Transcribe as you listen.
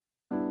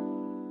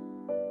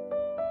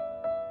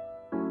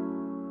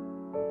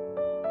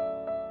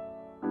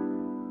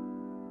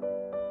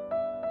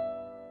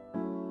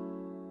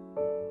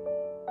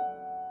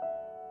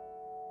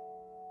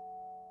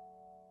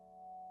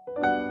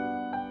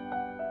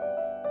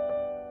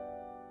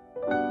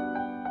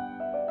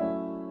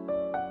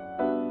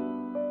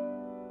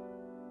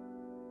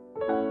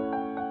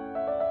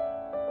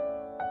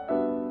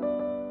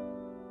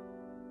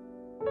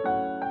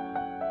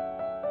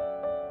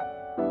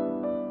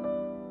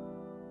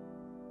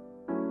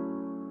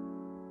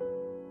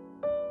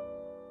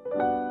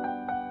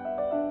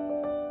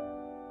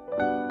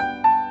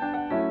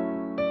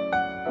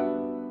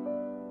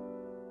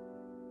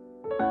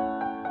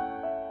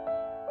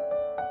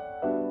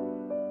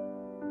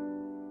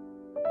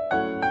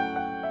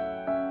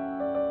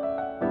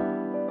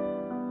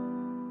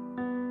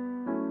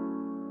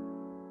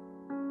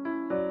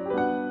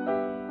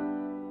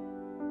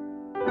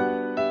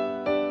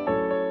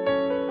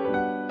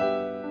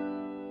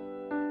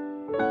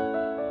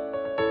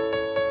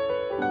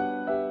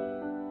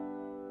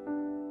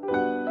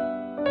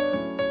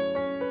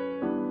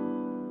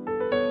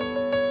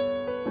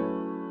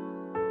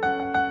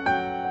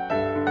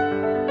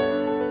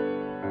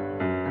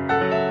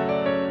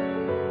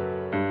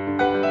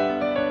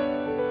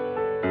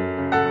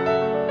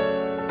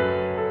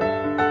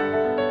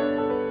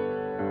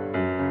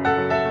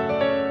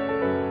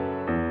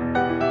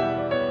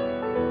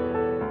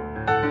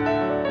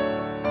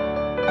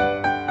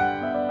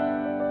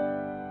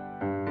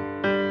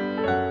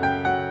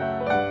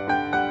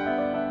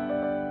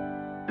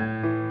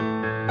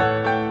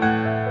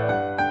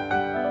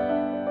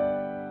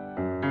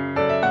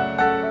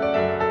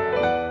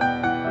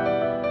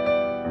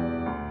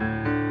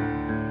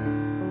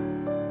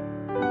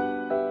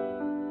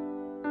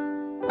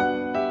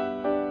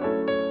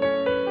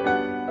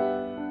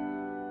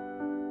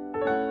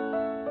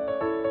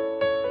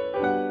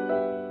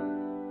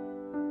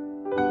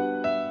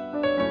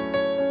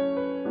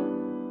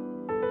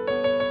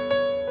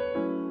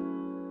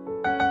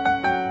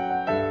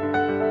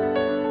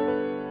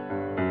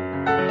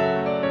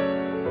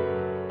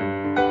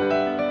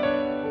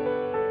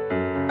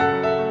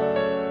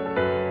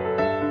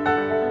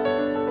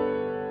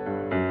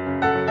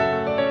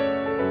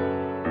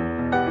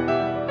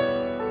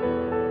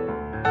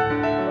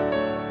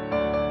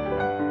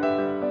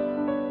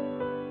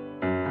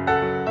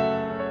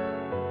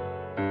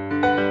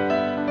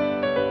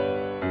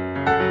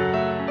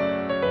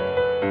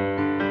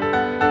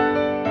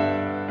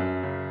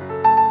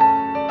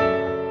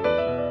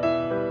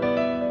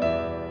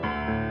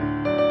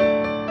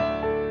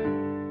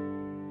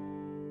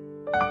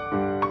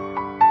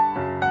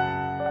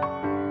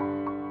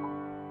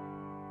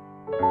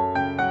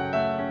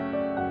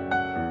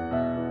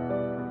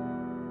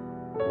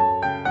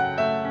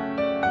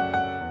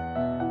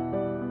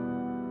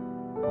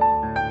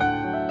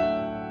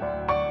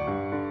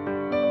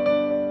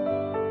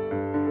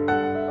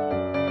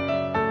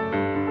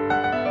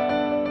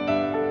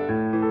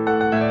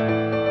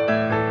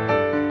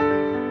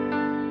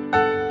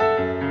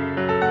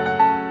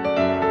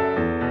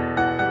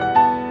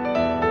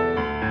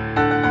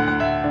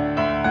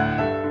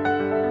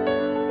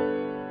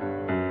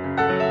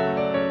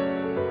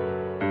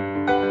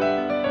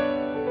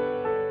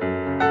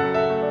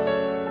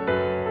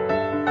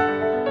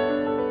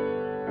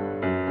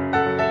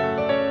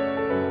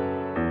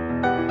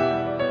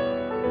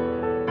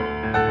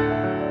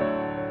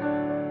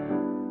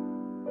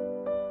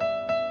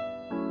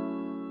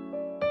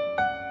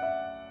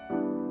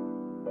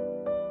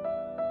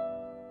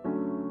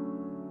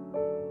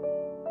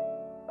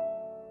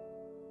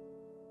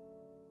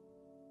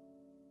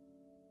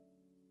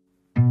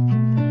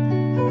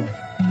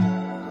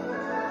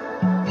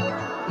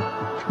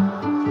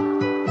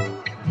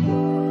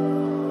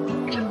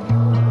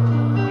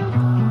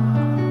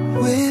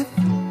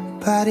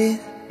got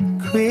it,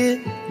 crib,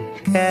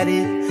 got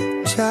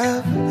it,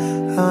 job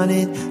on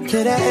it.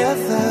 Could I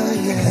ever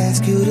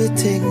ask you to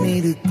take me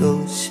to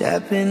go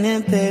shopping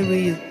in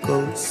Paris or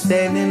go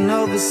sailing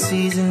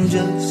overseas and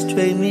just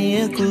trade me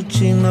in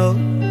Gucci, no?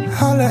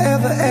 All I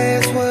ever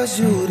asked was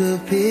you to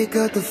pick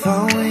up the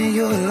phone when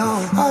you're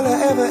alone. All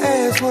I ever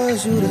asked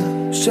was you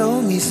to show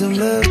me some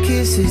love,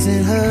 kisses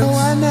and hugs. No,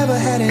 I never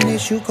had an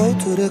issue, go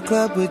to the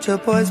club with your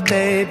boys,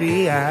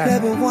 baby. I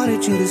never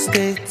wanted you to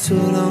stay too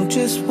long,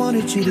 just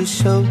wanted you to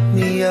show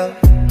me up.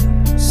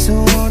 So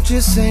won't you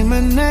say my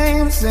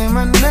name, say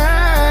my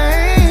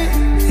name.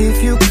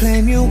 If you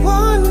claim you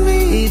want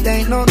me, it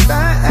ain't no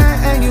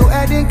thing. You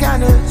acting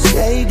kinda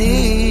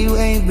shady, you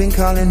ain't been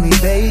calling me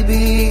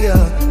baby.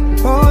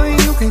 Boy,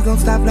 you can go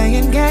stop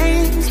playing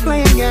games,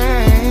 playing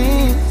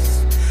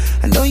games.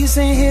 I know you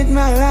saying hit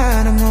my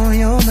line, I'm on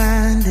your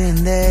mind and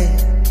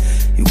that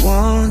you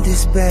want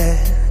this bad,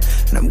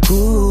 and I'm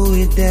cool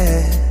with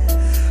that.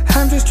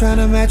 I'm just trying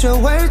to match your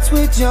words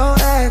with your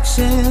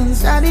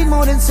actions. I need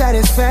more than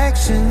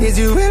satisfaction. Is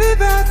you really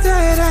about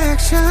that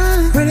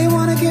action? Really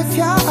wanna give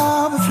y'all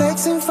all, but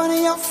flex in front of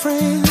your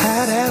friends.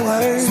 How that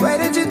works? Swear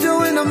that you're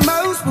doing the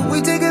most, but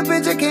we take a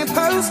picture, can't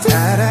post it.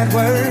 How that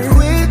works?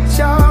 Quit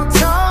y'all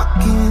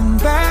talking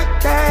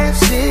back that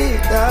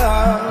shit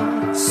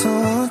up. So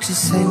won't you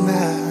say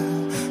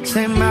my,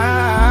 say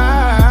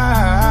my.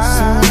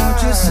 So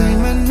won't you say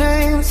my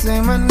name, say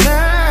my name.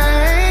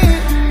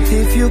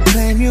 If you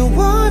claim you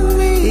want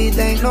me, it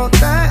ain't no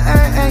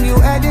thing. You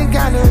acting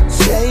kinda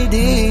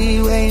shady,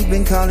 you ain't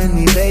been calling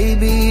me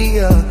baby.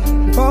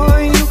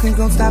 Boy, you can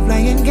go stop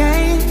playing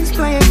games,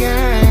 playing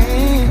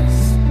games.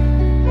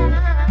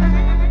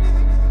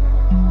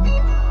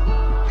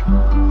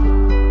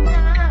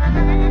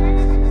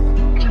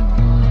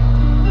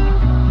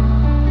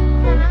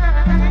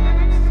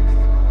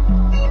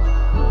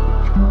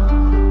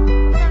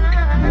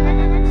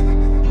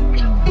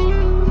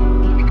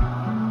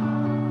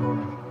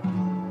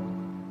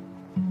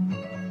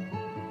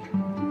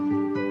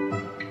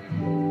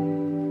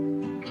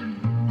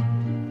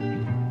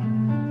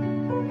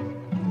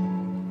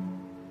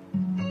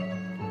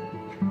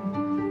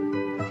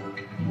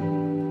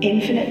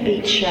 Infinite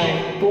Beats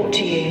Show, brought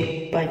to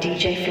you by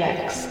DJ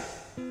Flex.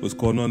 What's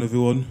going on,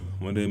 everyone?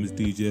 My name is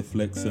DJ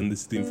Flex and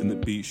this is the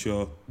Infinite Beats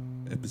Show,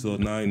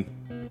 episode 9.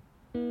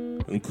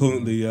 And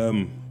currently,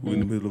 we're in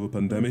the middle of a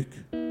pandemic.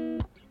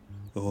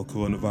 The whole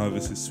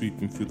coronavirus is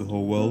sweeping through the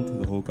whole world,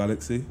 the whole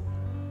galaxy.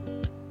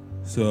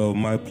 So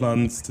my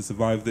plans to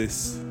survive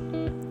this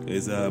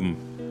is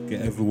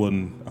get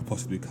everyone I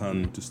possibly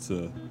can just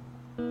to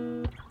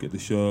get the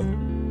show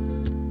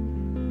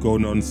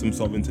going on some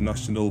sort of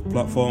international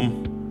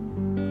platform,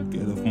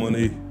 get enough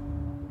money,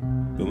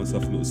 build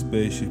myself a little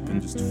spaceship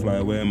and just fly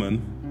away,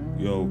 man.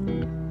 Yo,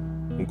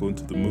 I'm going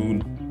to the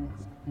moon.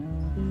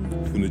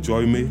 If you want to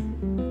join me,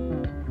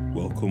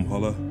 welcome,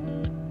 holla.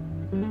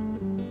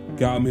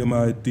 Get at me on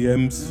my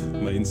DMs.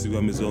 My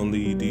Instagram is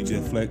only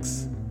DJ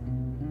Flex.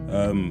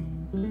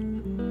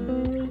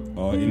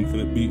 Or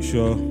Infinite Beat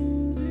Show.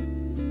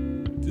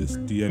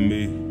 Just DM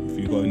me. If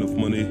you got enough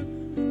money,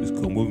 just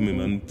come with me,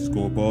 man. Just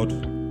go aboard.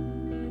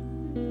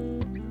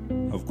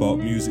 I've got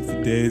music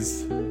for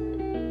days,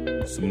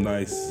 some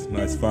nice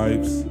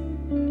vibes,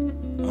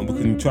 and we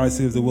can try to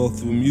save the world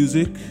through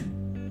music.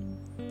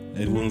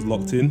 Everyone's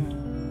locked in,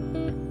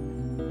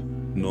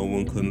 no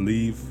one can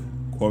leave,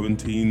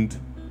 quarantined.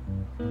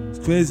 It's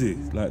crazy,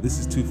 like this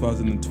is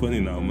 2020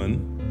 now,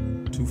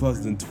 man.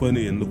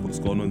 2020 and look what's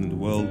going on in the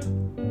world.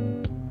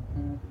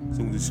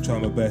 So I'm just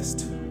trying my best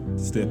to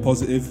stay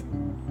positive,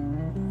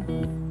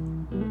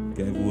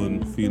 get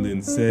everyone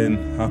feeling sane,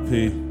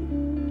 happy,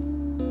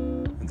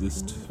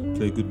 just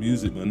play good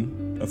music,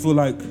 man. I feel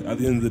like at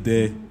the end of the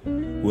day,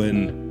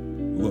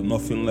 when we've got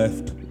nothing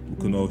left, we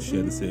can all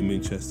share the same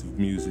interest of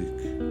music.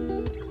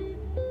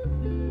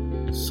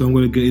 So I'm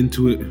going to get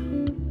into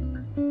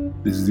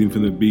it. This is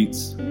Infinite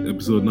Beats,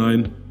 episode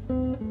 9,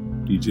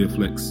 DJ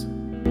Flex.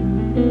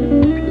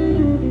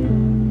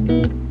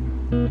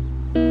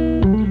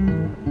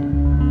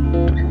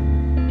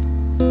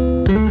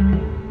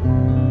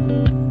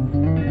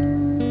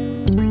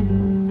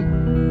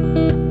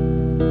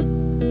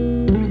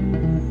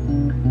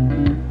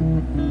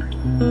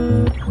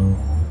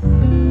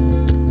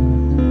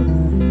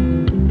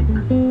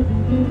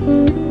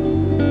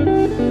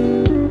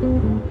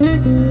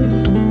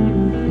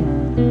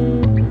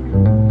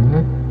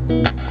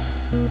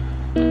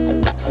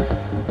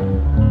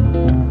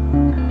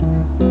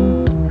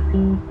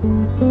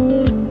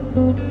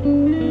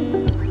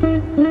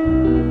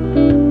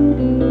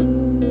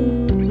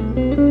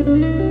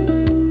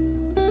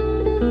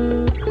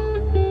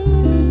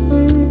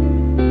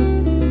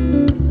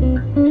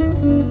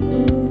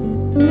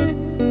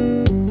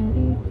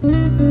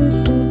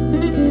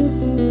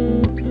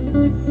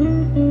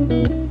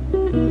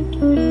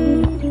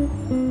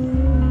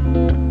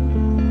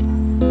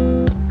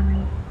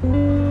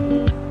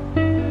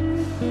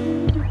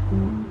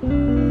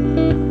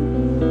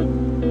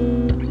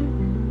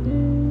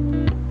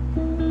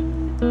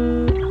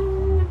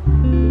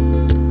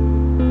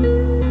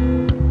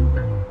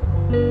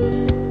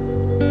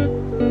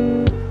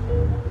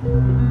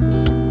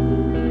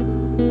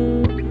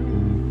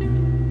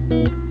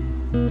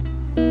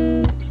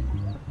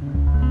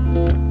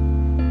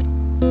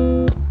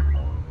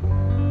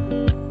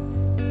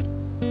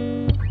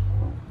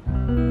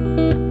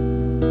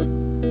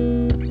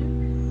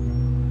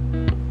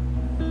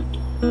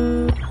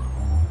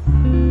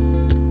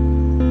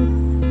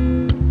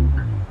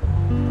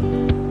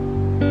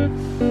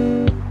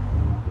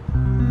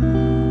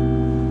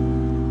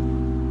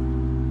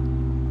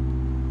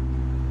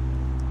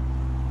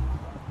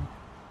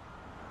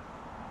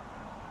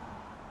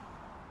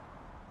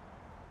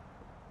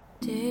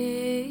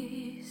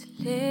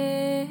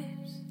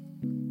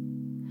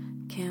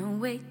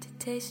 wait to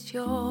taste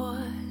your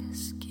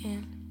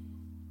skin.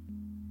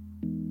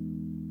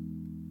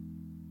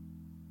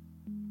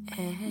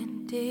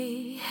 And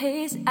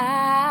his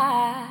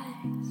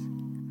eyes,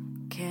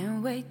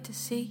 can't wait to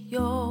see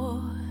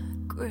your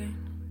grin.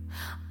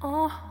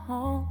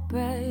 Oh,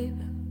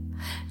 baby,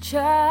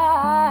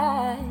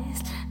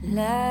 just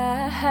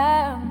let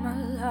my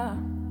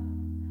love,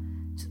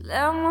 just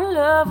let my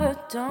love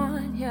it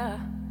on ya.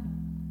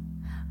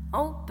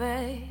 Oh,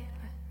 baby,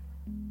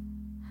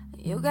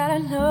 you gotta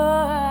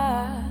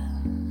know,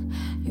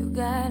 you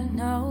gotta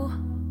know,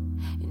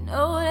 you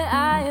know that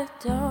I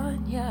adore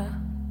ya.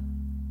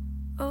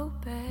 Oh,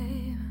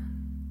 babe,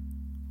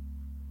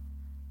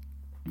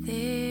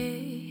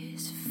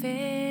 these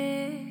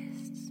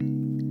fists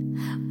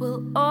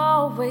will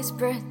always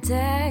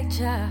protect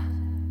ya,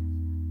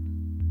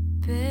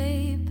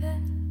 baby.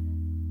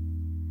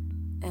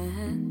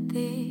 And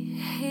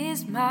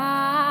his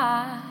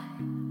mind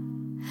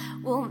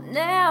will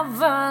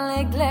never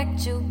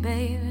neglect you,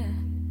 baby.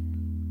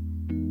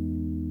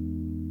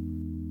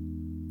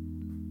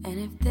 And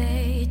if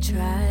they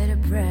try to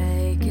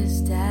break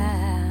us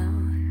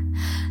down,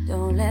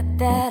 don't let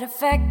that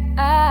affect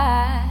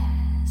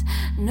us.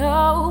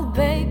 No,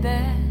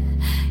 baby,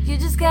 you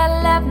just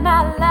gotta let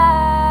my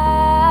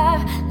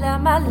life,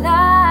 let my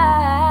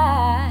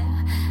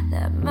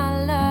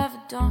love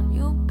adorn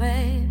you,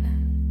 baby.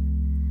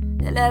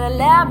 Let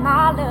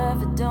my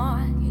love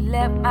adorn you,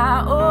 let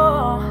my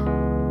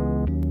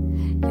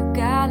you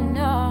gotta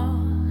know,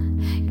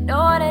 you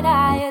know that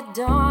I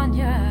adorn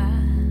you.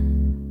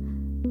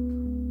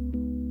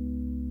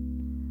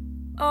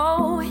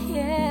 Oh,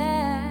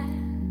 yeah.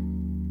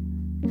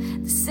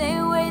 The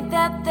same way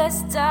that the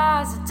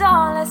stars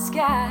adorn the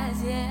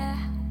skies, yeah.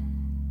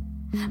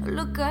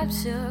 Look up,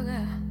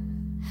 sugar.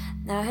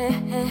 Now, hey,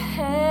 hey,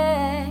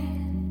 hey.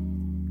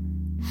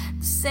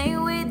 The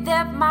same way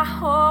that my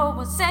heart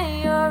was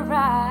in your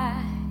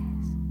eyes.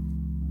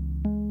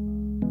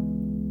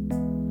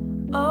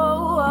 Oh,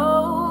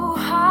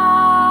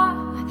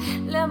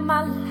 let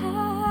my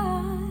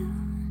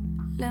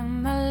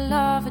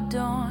love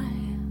adorn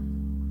you.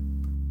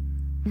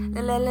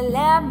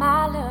 Let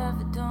my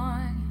love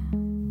adorn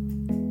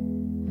you.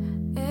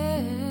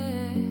 Yeah.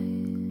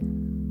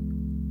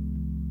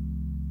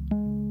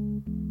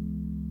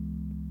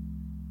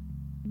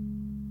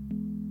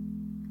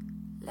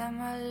 Let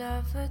my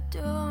love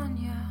adorn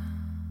you.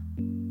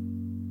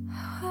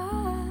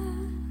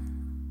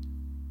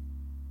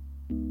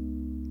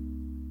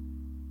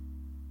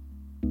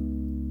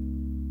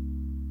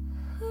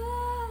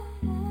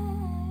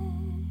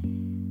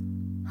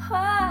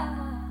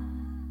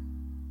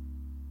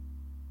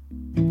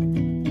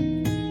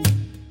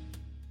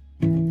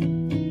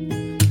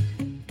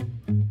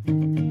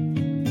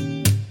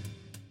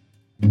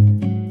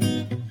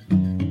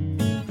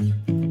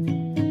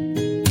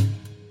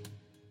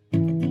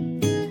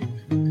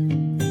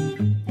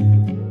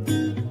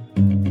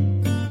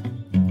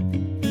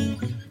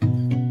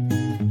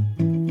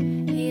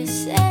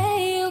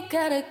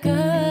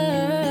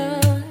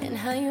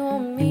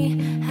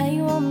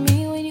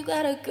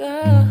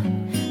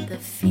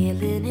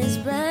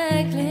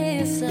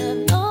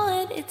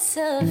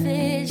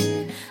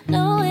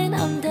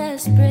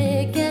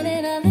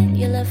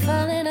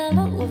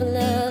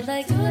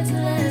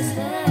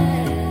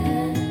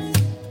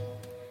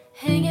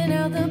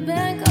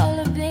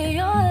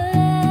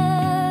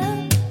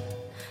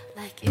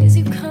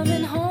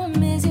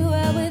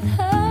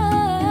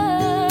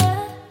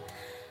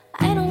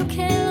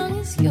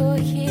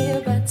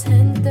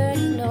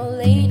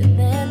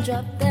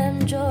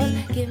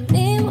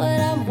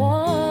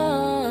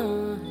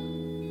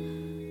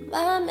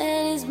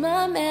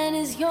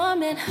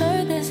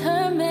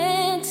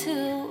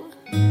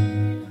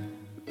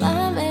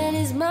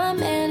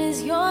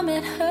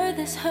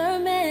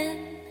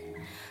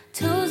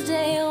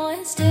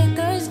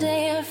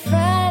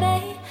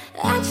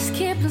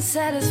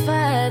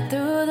 Satisfied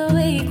through the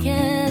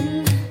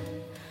weekend.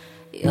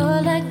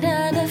 You're like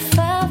 9 to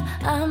 5,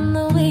 I'm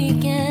the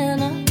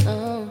weekend.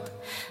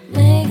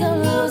 Make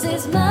him lose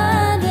his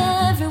mind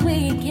every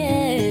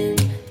weekend.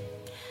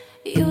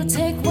 You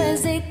take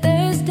Wednesday,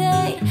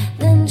 Thursday,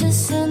 then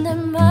just send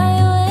him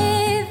my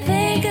way.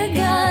 Think I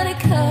got it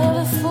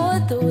covered for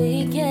the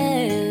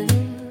weekend.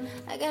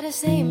 I gotta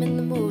say I'm in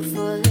the mood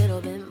for a little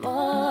bit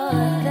more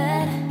of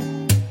that.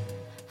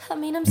 I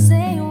mean, I'm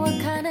saying, what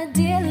kind of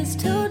deal is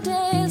 2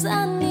 days?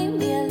 I need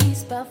me at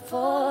least about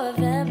 4 of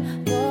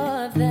them,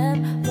 more of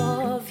them,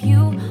 more of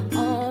you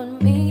on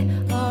me,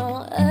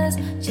 on us.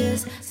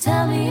 Just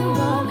tell me you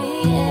want me,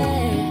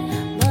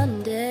 yeah,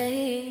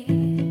 Monday,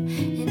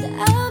 and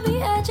I'll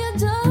be at your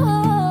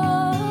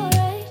door,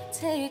 ready to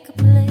take a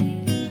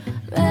plate,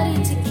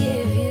 ready to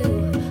give you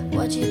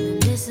what you've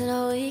been missing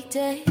all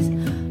weekdays,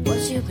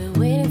 what you've been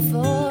waiting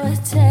for.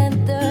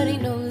 10:30,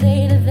 no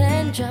later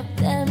than drop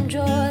them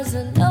drawers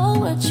and know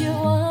what you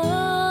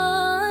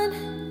want.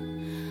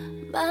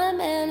 My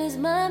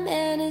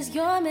man is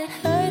your man,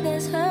 her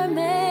that's her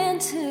man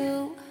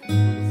too.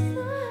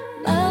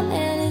 My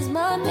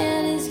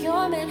man is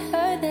your man,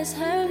 her that's is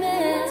her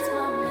man.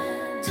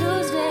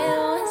 Tuesday,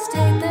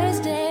 Wednesday,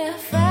 Thursday, or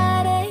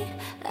Friday,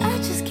 I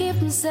just keep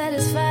him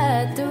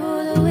satisfied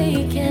through the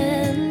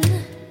weekend.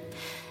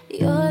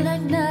 You're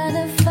like 9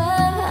 to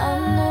 5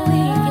 on the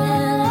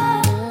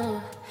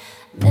weekend.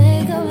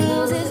 Make him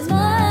lose his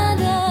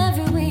mind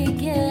every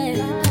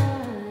weekend.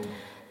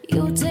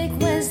 You take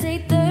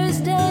Wednesday,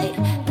 Thursday,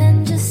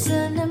 then just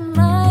send him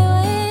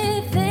my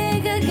way.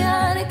 Think I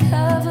got it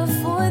covered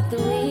for the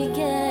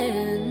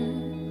weekend.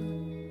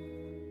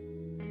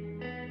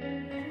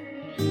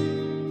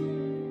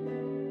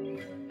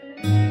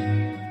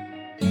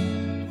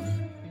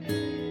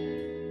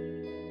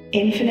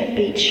 Infinite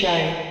Beat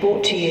Show,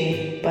 brought to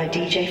you by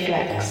DJ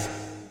Flex.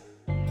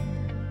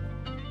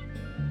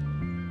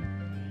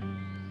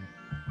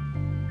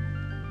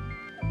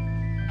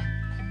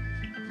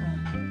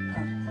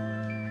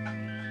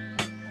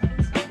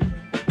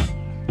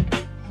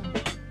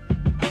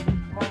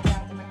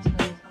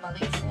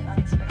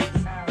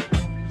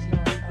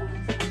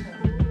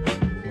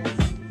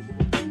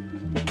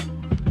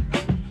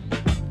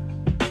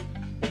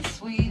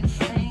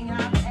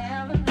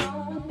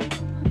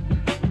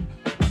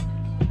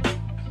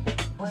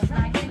 Was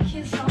like a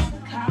kiss on the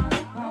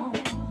collarbone.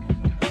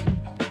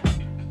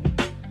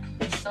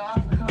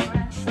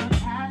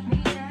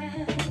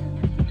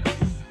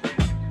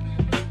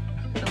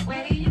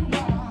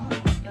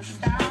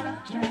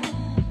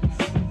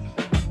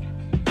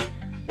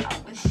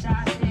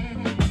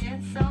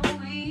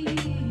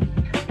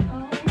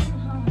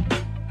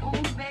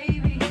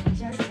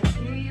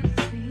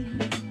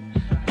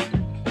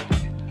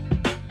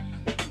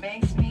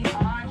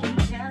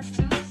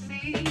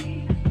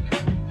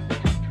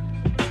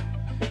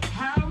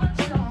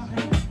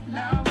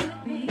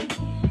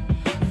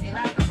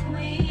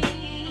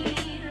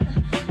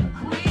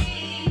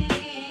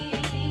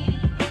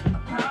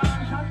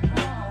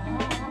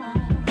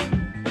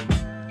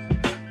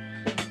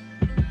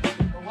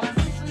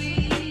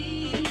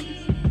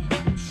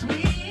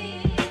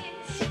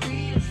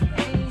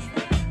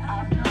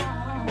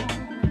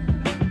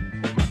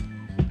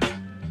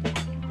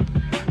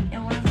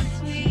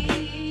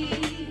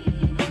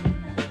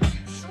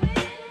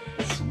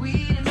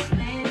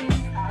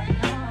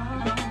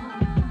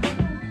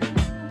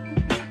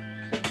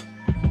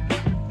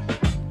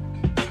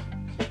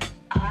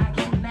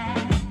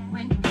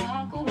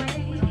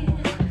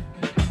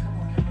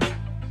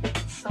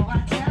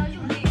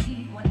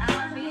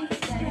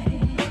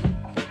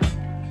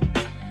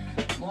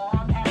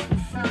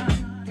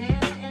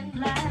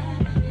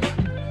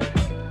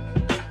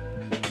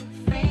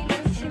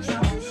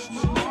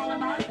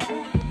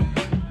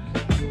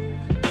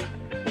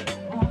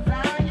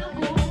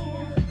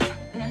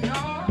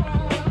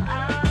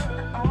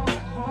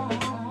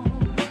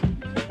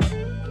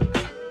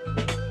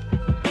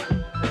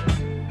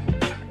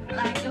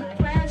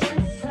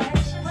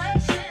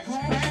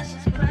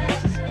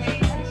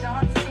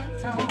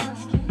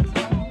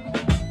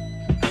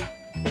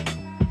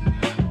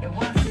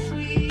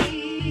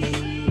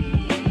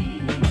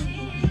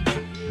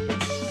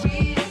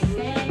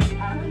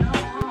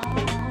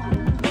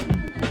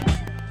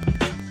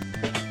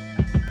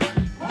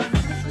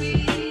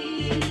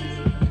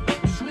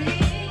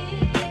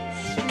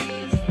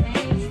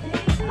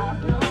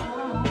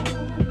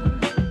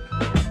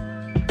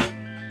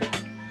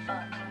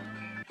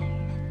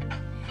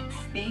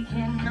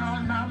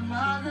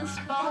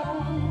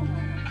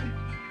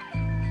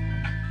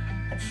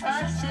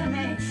 Such a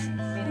mix,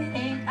 it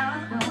ain't our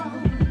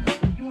wrong.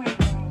 You ain't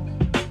wrong.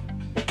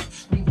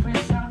 Sweet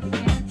prince of the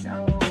ghetto,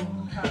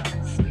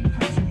 sweet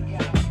prince of the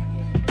ghetto.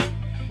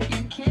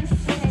 Your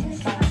kisses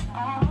like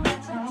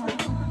auto,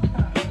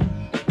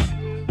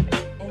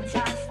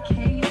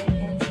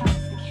 intoxicated,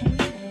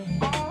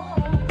 oh,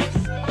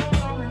 so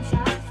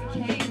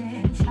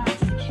intoxicated.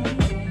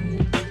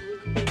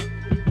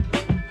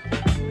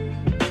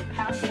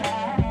 How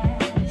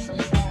sad, so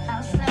sad,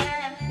 how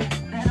sad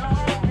that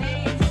all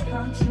things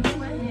come to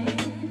an end.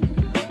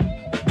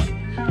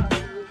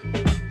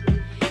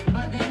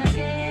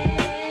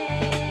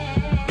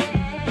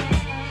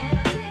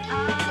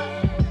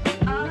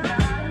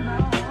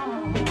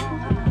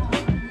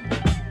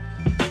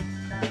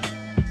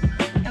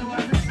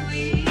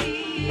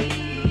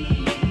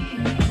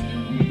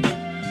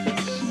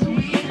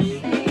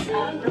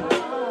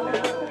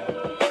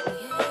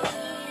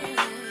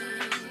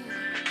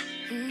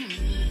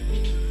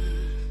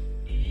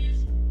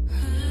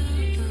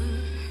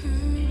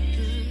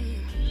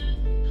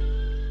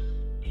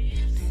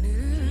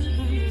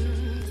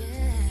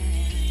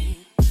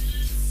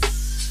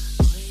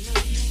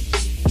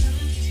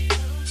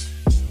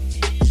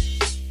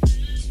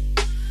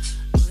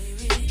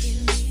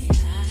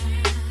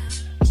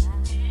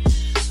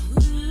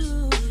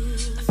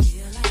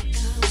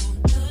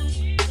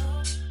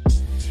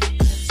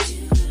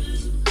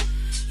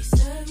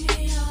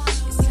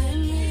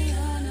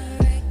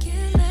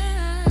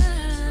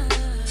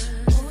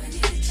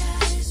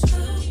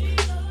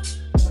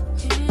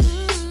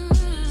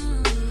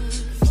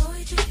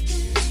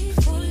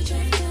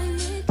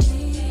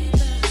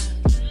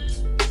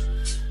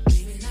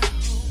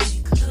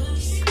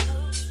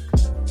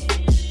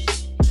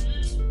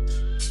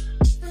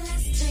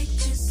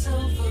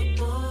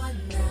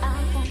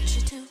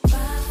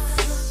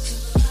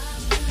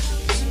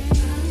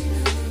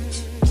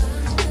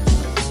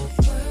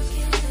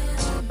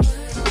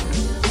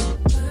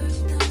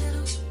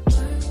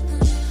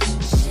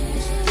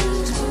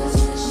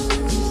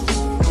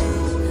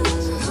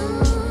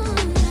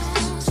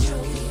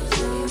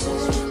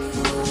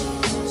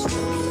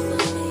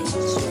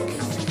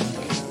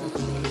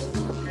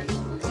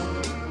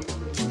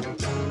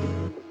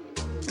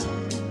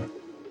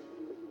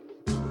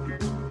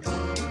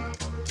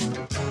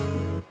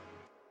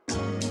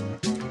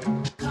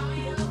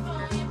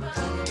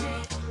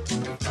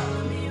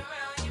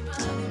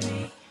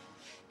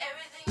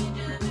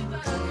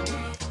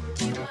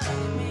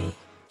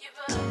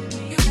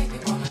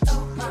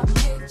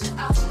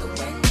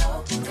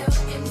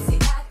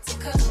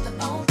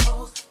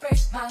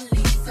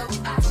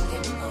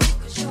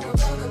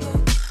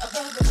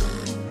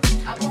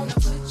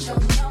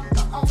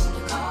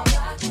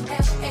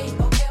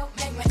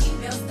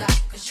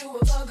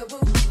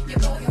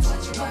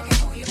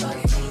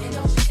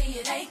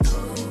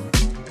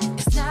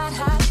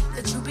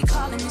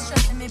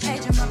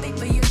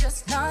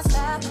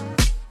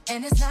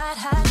 And it's not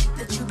hot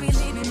that you be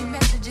leaving me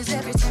messages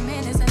every 10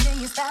 minutes and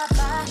then you stop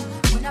by.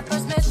 When I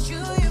first met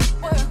you, you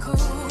were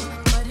cool,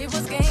 but it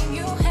was game,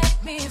 you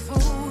had me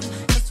fooled.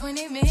 'Cause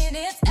 20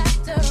 minutes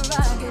after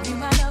I gave you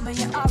my number,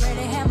 you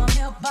already had my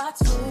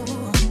mailbox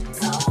full.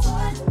 So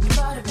what? You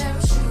bought a pair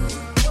of shoes.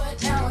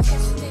 What now? I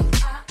guess you think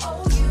I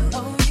owe you.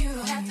 Oh, you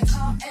have to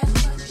call as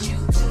much as you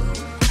do.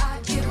 I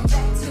give them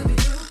back to be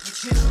through with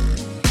you.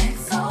 And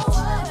so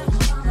what?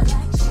 Mama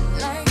like you.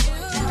 Now I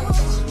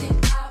guess you think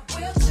I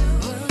will too.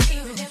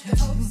 Even if the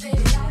folks say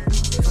I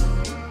do.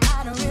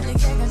 I don't really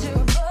care 'cause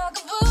you're a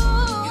bugaboo.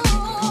 You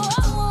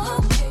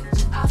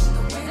picture out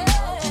the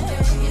window.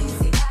 Very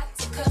easy I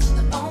to cut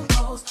the phone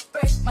post.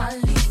 Break my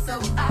lease so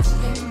I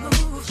can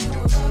move. You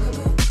a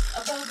bugaboo,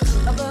 a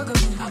bugaboo, a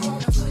bugaboo. I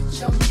wanna put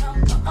your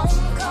number on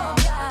the call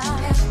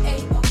line.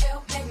 FAOL,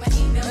 make my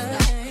email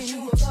stop. 'Cause you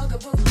a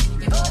bugaboo.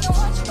 You bugging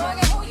what? You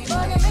bugging who? You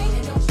bugging me?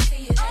 And don't you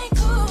see it ain't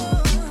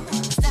cool?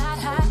 It's not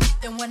hot.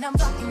 Then when I'm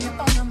blocking your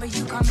phone number,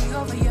 you call me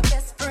over your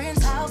best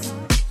friend's house.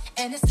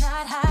 And it's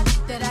not hot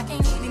that I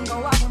can't even go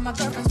out with my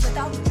girlfriends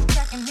without you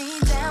tracking me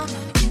down.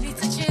 You need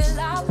to chill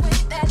out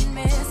with that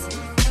mess.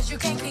 'Cause you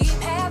can't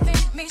keep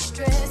having me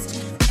stressed.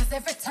 'Cause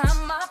every time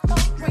my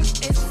phone rings,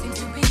 it seems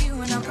to be you.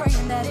 And I'm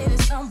praying that it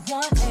is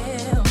someone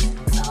else.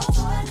 So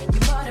what? You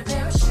bought a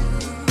pair of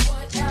shoes.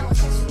 What now? I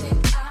guess you think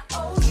I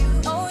owe you.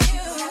 Oh,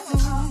 you have to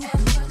call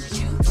as much as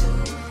you do.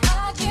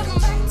 I give them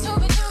back to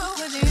be through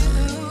with you.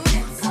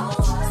 And so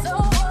what? So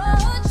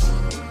what?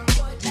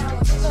 What now?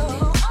 I guess you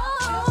think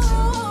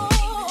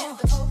even if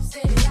the folks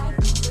say I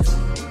do.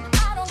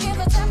 I don't give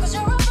a damn 'cause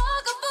you're a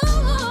bugaboo.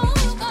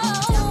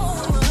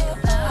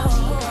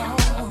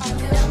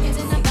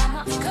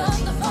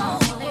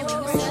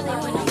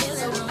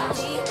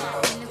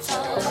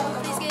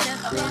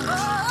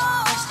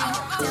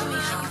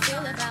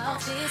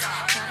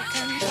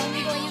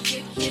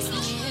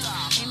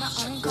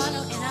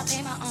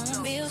 Pay my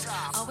own bills,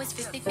 always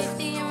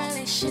 50-50 in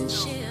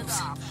relationships.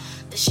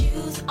 The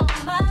shoes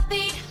on my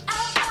feet, I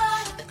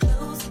bought the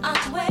clothes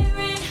I'm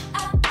wearing, I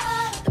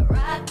bought the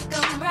rock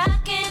I'm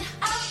rocking,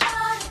 I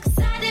bought 'cause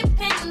I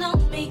depend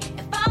on me.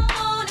 If I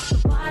want it, the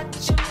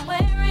watch I'm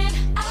wearing,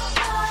 I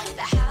bought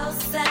the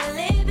house I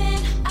live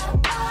in, I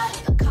bought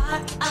the car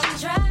I'm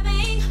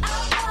driving, I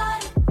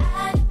bought it.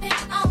 I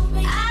depend on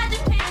me. I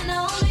depend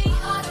on me.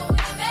 All the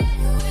women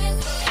with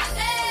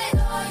me,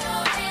 throw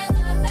your hands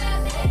up at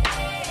me.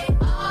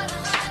 All the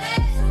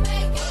honeys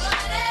making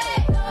money,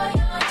 throw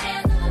your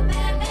hands up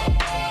at me.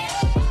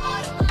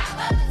 All the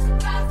mamas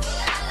across the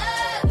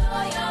island,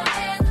 throw your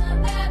hands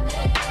up at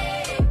me.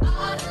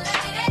 All the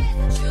ladies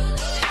that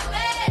truly feel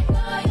it,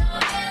 throw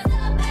your hands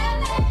up at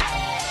me.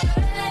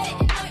 Girl, I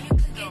didn't know you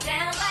could get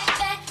down like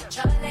that.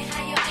 Charlie,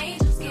 how your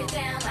angels get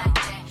down like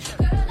that.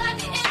 Girl, I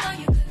didn't know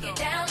you could get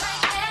down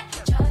like that.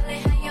 Charlie,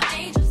 how your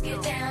angels get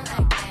down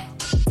like that.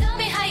 Tell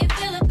me how you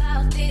feel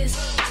about this.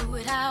 Do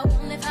it how I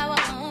want, live how I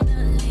wanna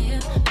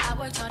live. I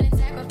worked hard and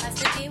sacrificed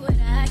to get what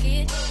I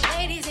get.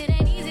 Ladies, it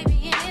ain't easy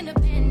being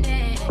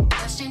independent.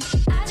 Question,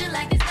 I just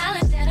like this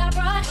knowledge that I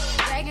brought.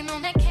 Bragging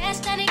on that cash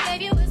that he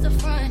gave you is a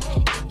front.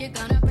 If you're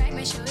gonna brag,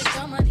 make sure it's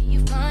your money you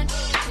fund.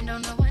 You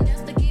don't know one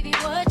else to give you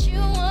what you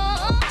want.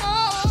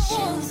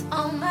 Shoes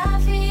on my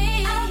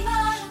feet, I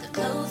bought the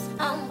clothes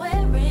I'm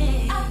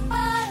wearing, I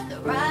bought the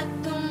rock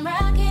I'm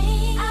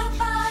rocking, I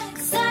bought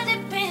 'cause I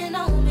depend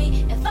on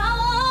me. If I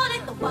want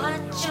it, the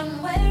watch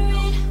I'm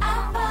wearing, I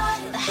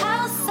bought the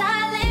house I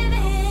live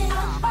in,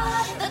 I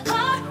bought the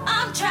car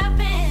I'm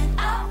driving,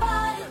 I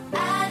bought it.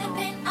 I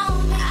depend on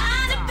me. I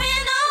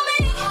depend on me.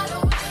 All the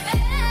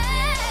women,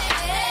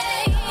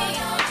 throw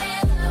your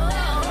hands up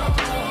at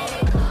me.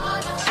 All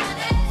the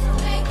honeys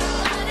making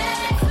money,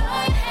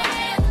 throw your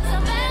hands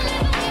up at me,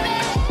 baby.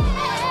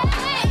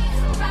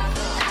 Rock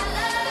the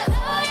island,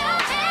 throw your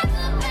hands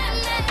up at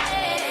me.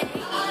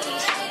 All the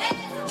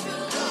ladies that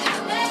truly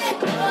feel it,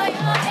 throw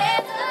your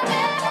hands up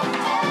at me.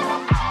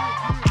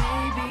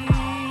 Maybe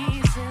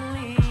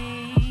silly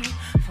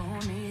for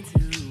me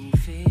to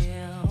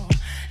feel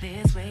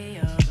this way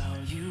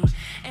about you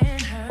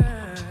and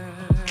her,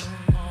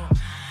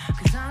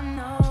 'cause I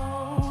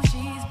know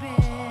she's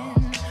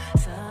been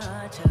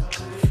such a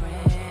good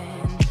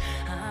friend.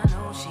 I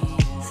know she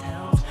has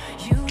helped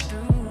you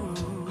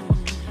through.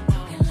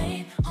 Talking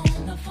late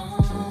on the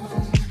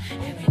phone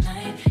every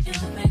night,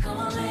 you'll be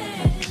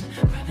calling,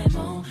 grabbing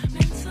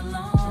moments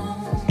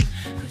alone,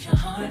 'cause your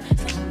heart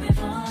don't be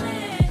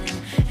falling.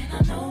 And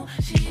I know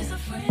she's a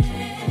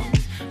friend,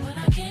 but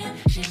I can't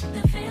shake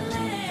the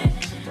feeling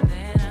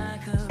that I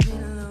could be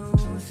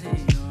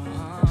losing your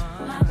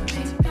heart. I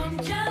think I'm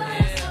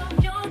jealous of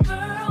your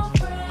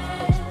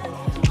girlfriend,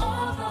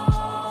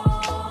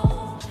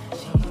 although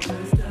she's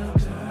just a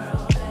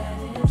girl that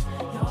is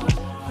your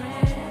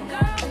friend.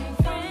 Girl,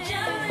 I'm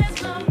jealous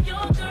of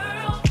your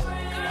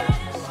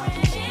girlfriend.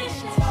 She's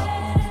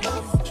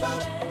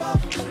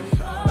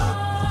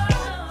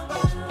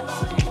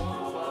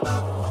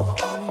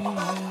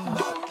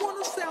Don't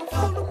wanna sound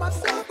full of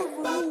myself or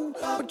rude,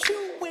 but you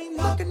ain't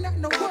looking at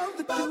no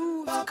other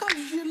dudes.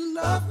 'Cause you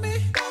love me.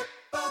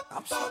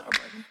 I'm sorry,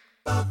 baby.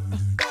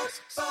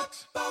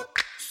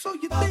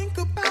 think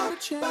about a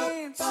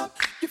chance,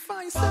 you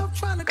find yourself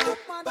trying to do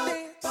my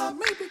dance.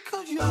 Maybe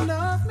cause you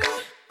love me.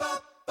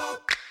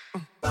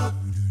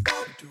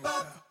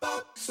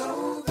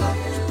 So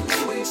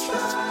then we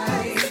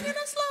try singing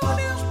a slow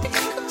down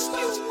because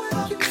you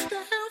weren't used to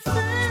how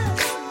fast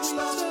we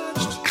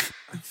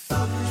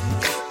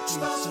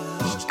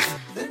touched.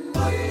 Then we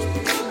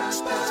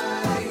lost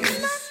eyes.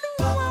 And I knew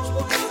I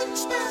wasn't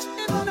there,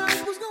 and I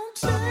was gonna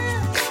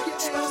tear your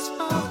ass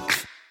up.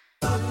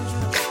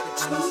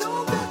 I know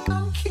that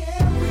I'm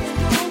carrying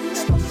on,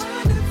 never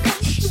mind if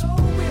I'm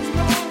showing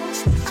off.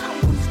 I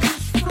was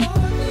just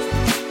fronting.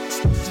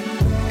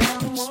 I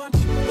want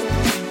you.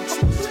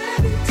 I'm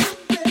ready to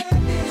bet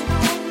it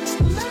on,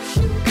 unless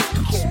you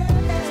don't care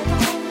at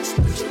all.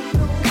 But you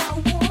know I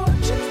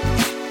want you.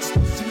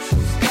 You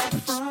should stop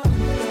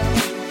fronting.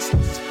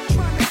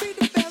 Trying to be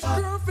the best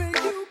girlfriend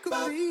you could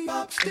be.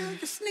 Still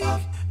you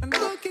sneak and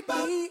look at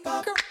me,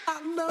 girl. I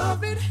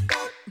love it.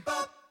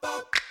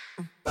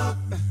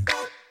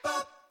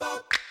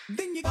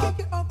 Then you give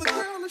your other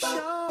girl a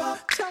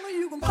shot. Tell her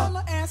you gon' pull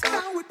her, ask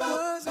how it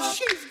was, and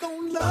she's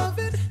gon' love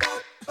it.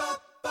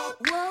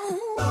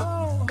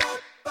 Whoa,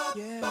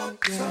 yeah.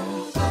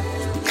 So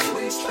then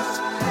we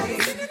try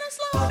singing a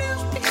slow down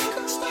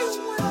because you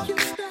weren't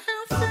used to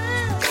how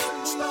fast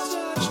we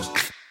touched.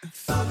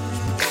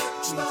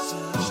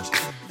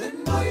 Then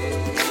we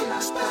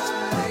lost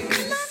eyes.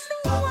 And I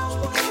knew I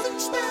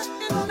wasn't there,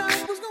 and I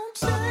was gon'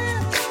 tear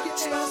your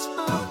ass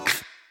up.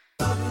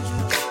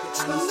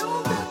 I know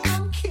that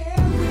I'm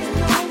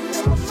carrying on,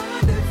 never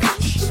mind if I'm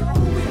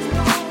showing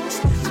off.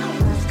 I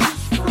was just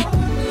fronting.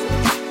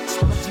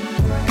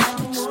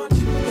 I want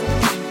you.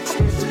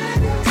 I'm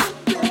ready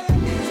to bet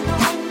it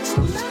on,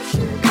 unless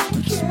you don't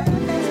care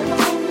at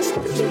all.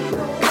 But you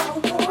know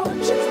I want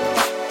you.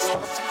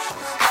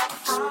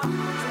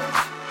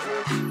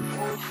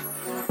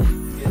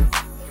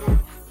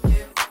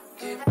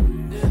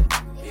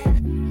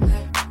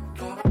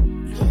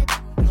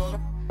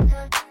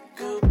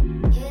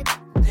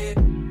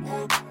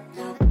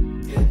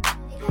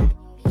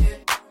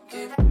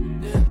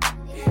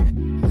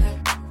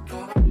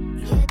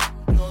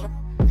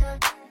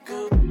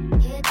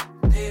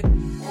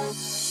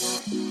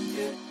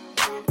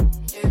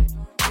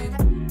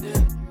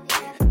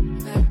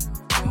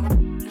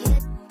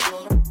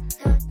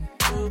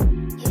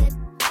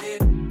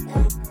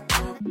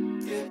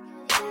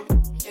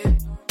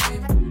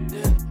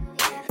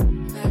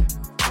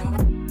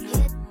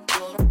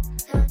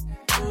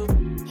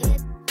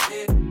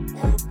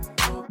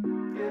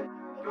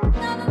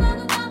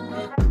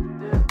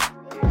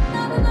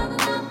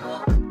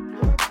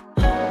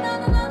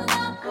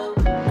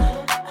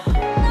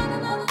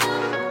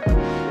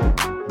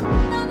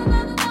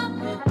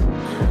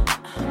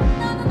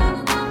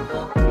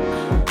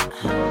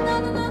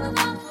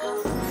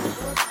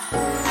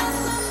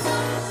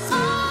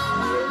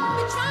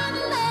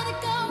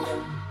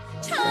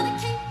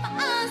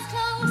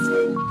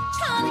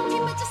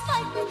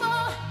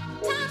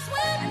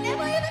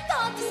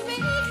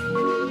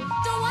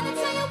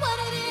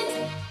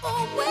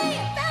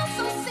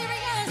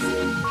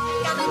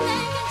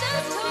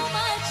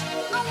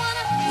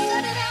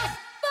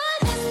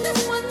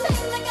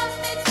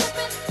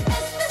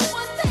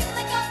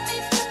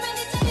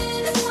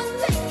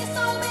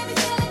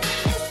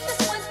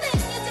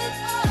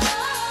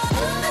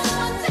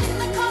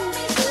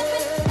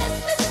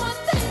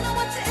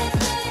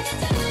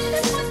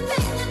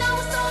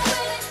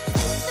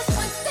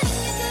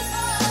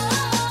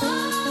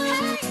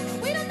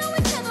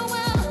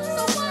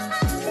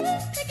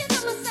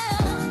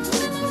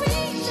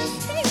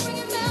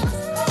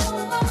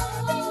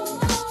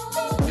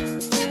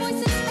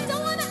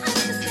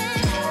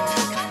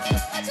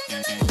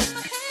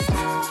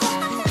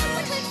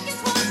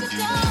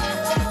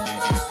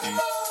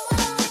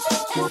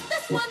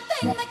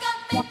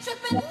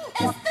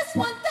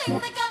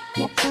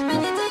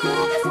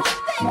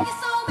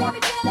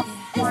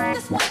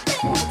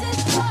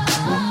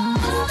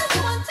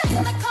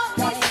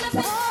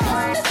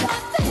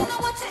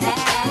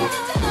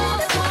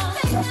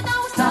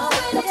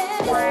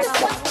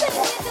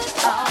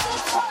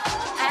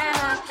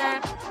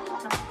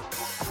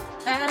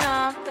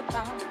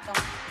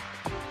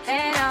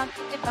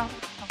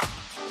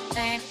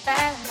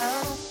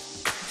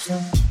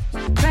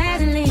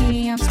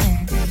 Presently, I'm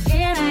standing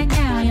here right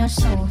now. You're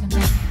so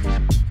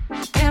demanding.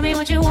 Tell me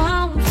what you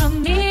want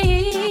from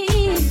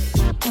me.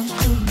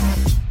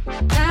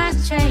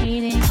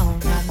 Concentrating on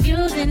my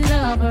music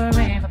lover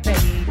and my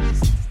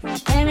babies.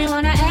 Let me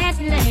wanna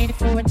ask you lady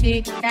for a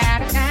ticket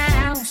out of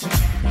town.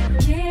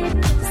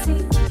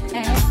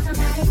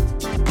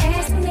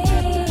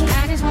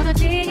 I just wanna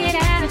take it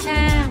out of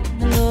town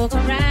and look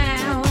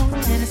around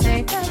and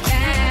say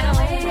down.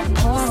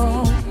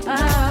 Oh,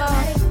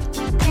 oh.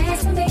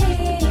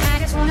 I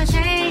just want a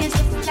chance to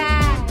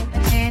fly, a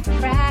chance to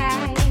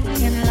ride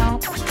in a long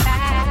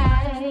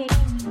ride.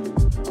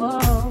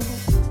 Oh,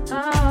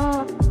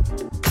 oh,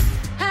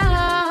 oh,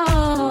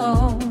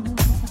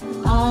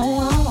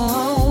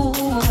 oh,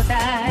 oh,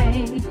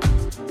 die.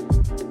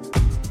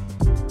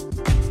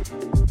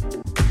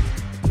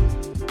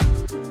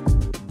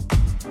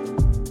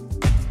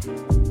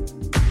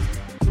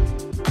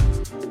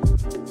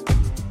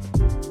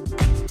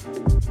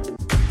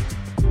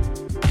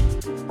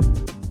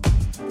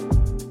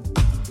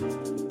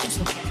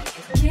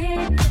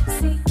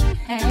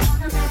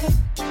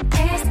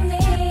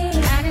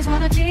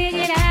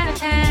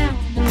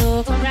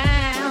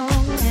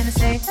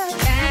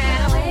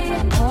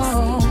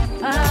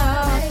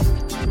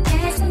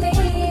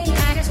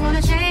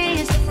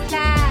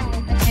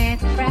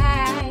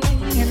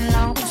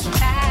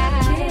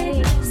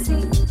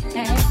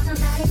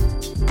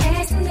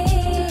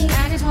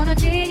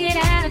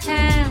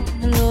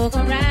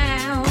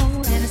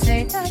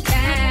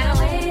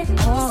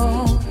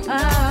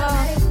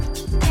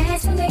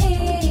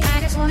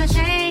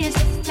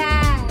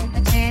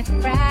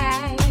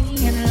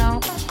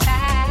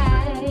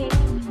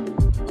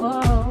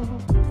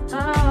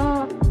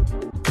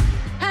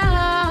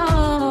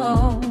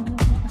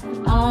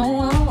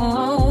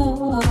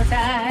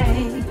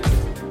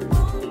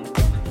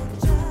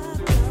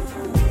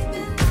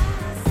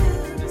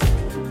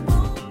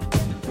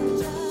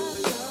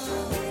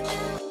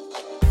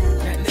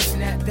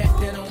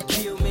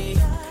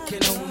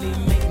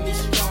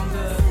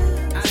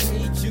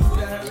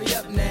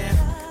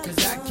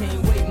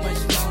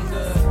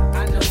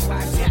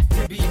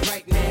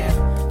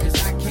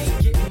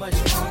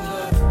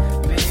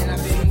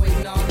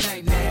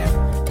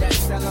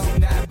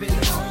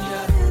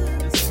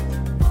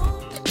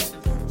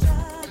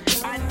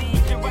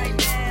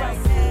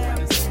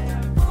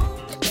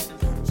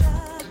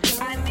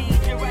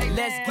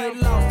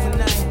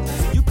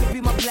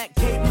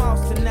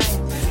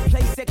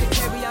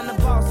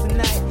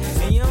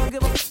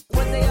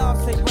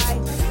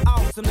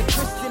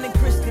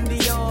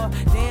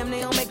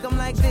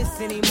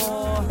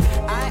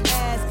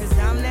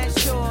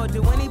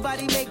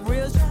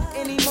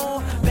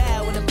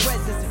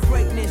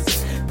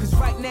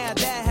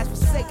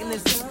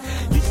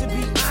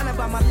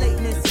 about my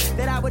lateness,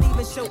 that I would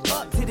even show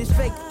up to this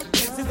fake.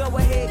 So go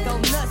ahead, go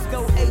nuts,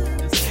 go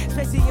ape.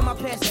 Especially in my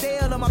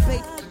pastel on my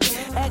paper.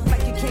 Act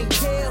like you can't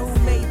tell who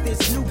made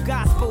this new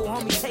gospel,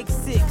 homie. Take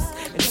 6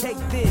 and take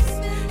this,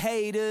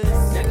 haters.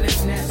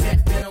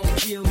 That don't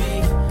kill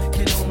me,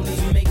 can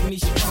only make me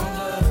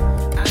stronger.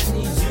 I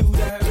need you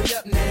to hurry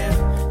up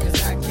now,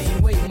 cause I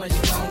can't wait much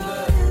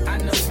longer. I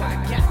know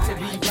I got to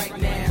be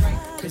right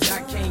now, cause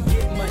I can't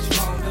get much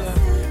longer.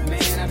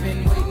 Man, I've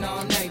been waiting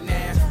all night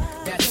now,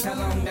 that's how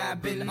long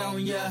I've been on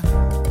ya.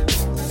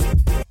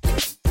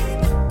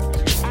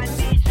 I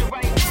need you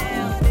right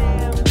now.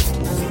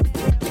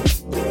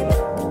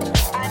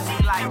 I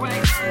need like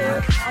right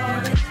now.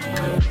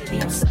 Baby,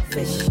 I'm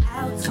selfish.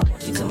 I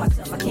want you to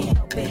myself, I can't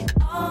help it.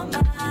 Oh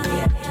my,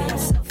 yeah, baby, I'm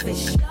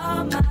selfish.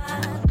 You're my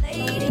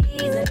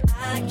lady that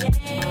I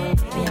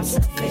can't. Baby, I'm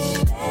selfish.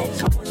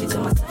 I want you to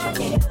myself, I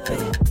can't help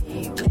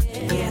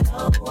it. Yeah,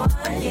 no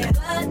one, yeah,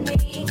 but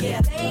me,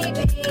 yeah,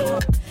 baby.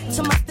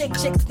 To my thick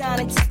chicks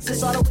down in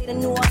Texas, all the way to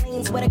New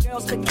Orleans, where the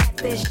girls could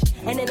catfish.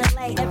 And in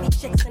LA, every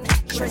chick's an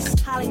actress.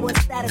 Hollywood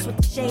status with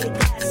the shady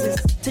glasses.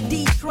 To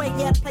Detroit,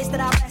 yeah, the place that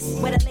I rest,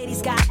 where the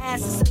ladies got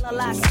asses and a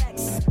lot of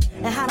sex.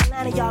 And Hot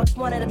Atlanta, y'all, is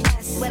one of the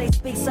best, where they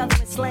speak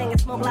Southern slang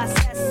and smoke la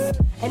cess.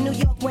 And New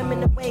York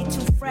women are way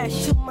too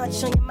fresh, too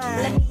much on your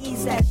mind. Let me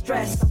ease that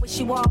stress. I wish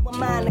you all were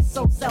mine, it's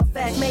so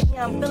selfish. Maybe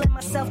I'm feeling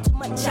myself too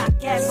much, I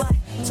guess. But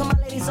to my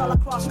ladies all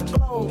across the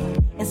globe,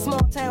 in small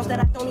towns that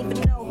I don't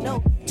even know,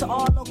 no. To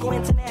all local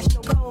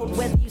international code,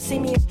 whether you see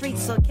me in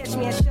streets or catch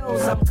me at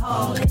shows, I'm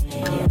calling.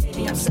 Yeah,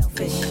 baby, I'm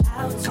selfish.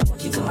 I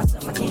want you to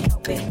myself, I can't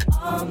help it.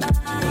 Oh my,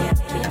 yeah,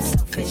 baby, I'm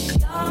selfish.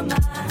 You're my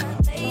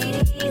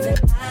lady that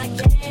I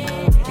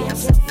can't. Baby, I'm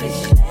selfish.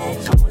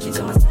 I want you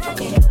to myself, I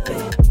can't help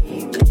it.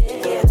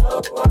 Yeah,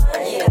 no one,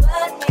 yeah,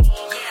 but me.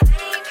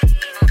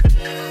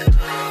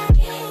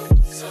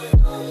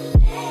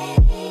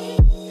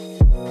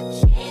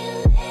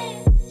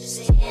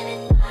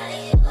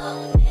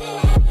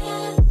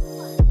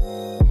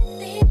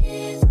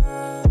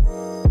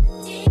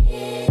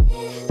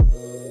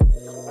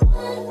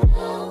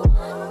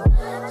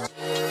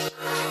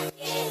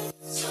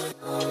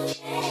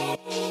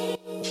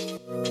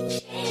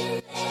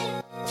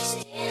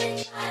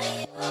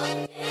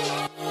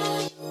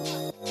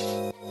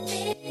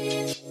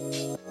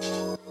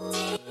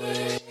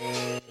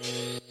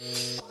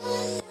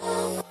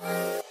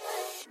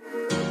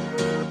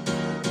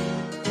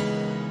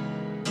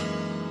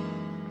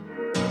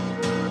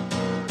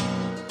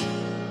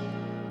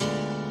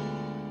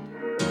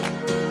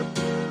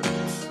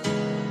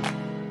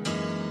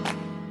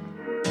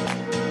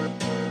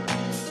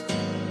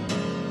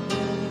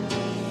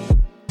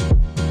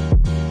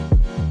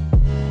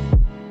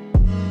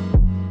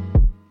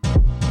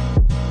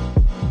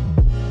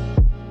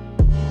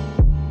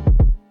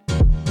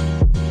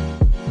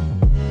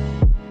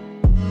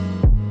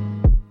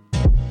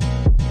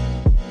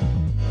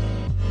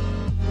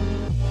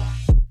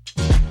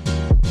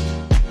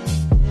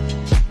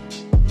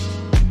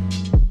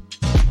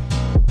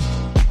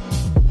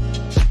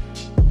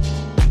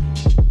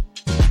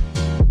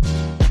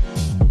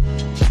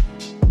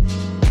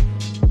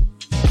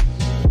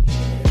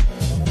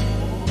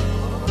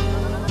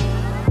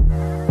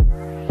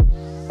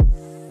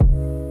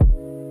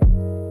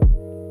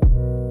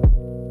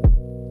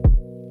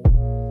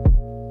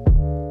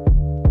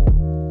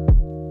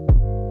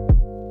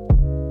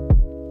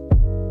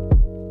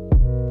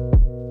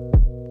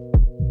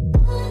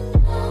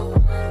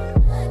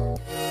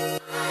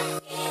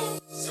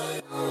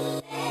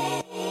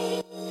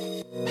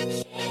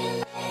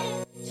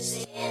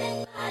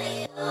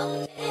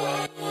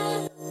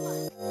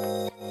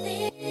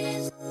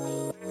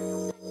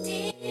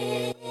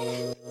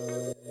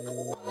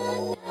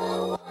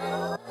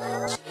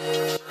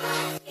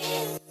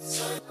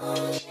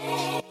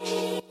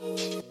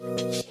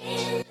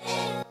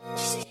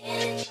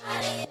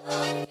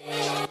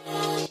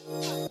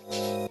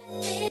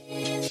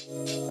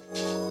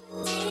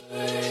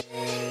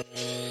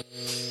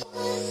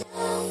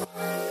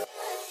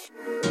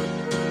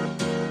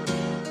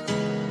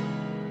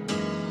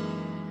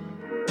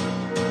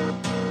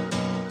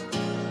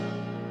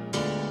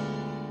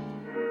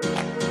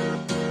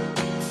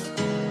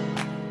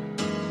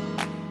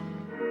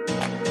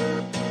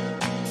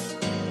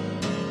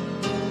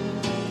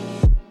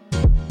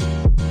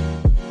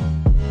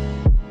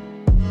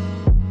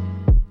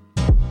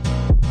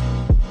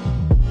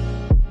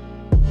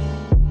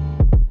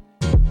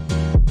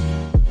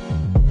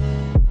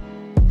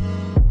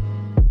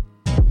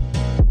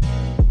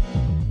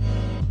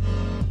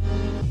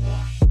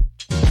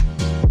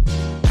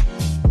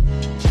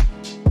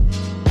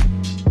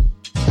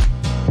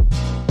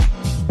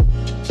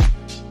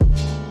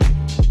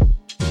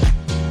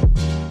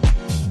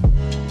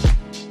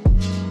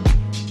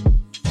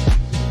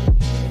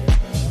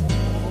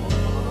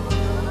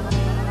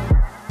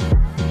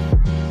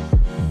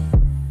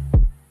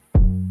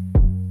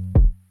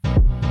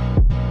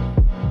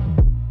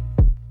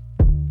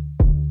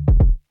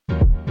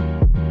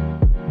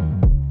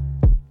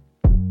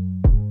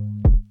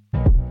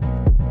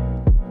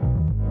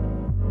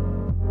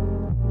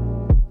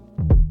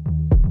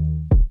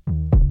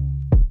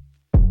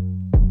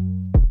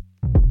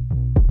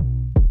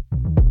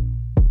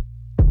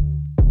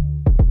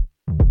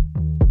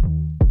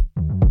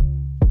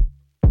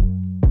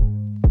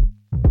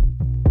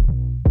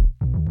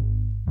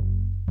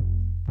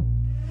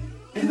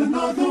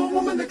 another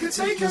woman that could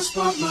take your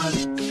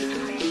spotlight.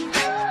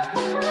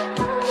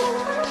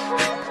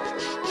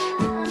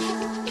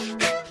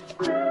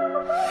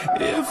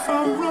 If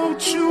I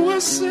wrote you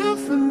a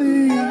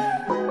symphony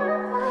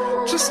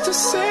just to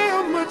say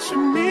how much you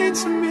mean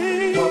to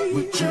me, what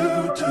would you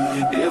do?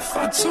 If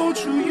I told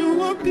you you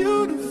were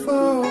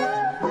beautiful,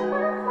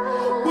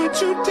 would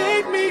you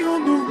date me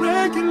on the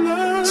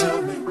regular?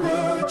 Tell me,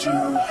 would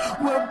you?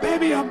 Well,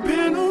 baby, I've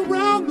been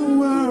around the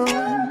world,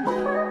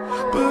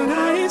 but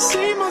I ain't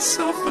seen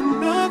myself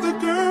another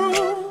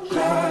girl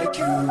like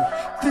you.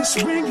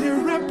 This ring here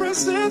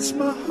represents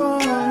my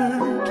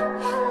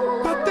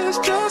heart, but there's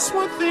just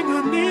one thing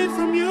I need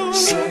from you.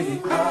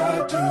 Say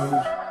I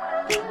do.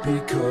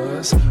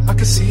 Because I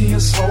can see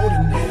us holding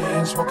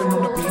hands, walking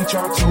on the beach,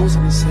 our toes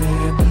in the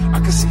sand. I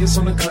can see us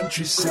on the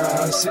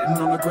countryside, sitting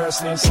on the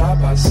grassland side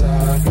by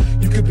side.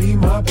 You could be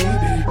my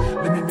baby,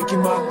 let me make you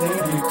my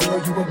lady. Girl,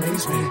 you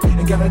amaze me,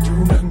 ain't gotta do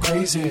nothing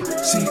crazy.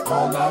 See,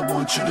 all I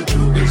want you to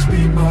do is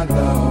be my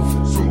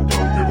love. So don't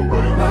give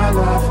away my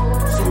love.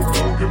 So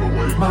don't give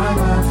away my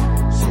love.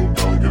 So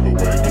don't give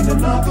away. Ain't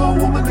another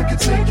woman that can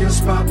take your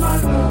spot, my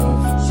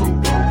love. So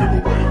don't give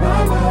away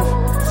my love.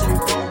 So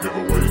don't give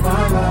away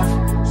my love.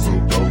 So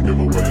don't give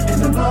away.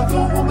 Ain't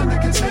another woman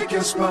that can take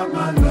your spot,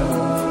 my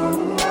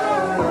love.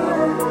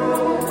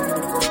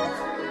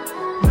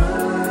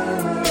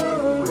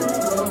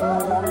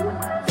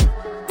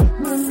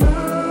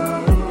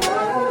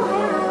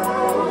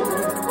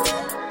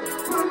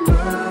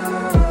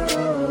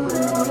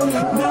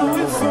 Now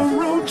if I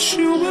wrote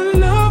you a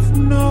love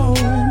note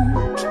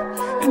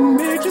and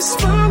made you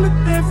smile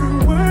at every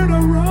word I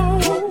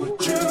wrote, what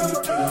would you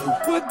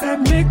do? Would that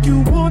make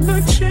you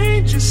wanna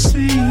change your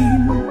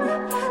scene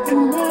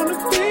and wanna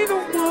be the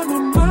one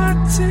on my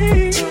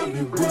team? Tell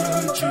me,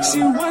 would you?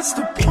 See, what's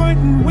the point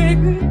in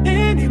waiting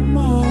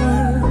anymore?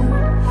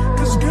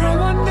 Cause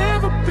girl, I've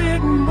never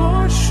been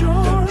more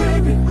sure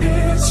that baby,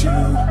 it's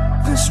you.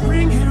 This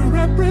ring here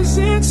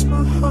represents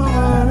my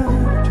heart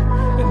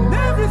and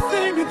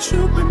everything that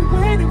you've been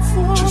waiting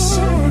for. Just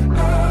say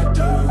I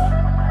do.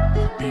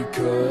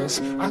 Because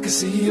I can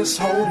see us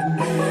holding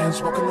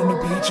hands, walking on the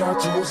beach, our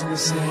toes in the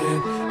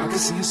sand. I can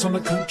see us on the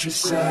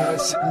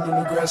countryside, sitting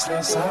on the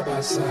grassland side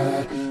by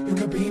side. You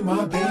can be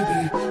my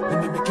baby,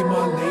 let me make you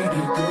my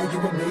lady. Girl, you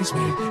amaze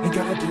me, ain't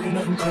gotta do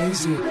nothing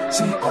crazy.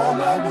 See,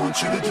 all I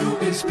want you to do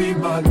is be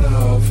my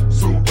love.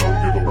 So don't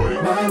give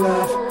away my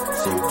love.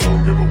 So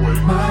don't give away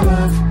my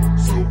love.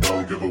 So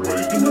don't give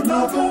away. Ain't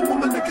another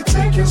woman that can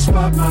take your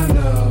spot, my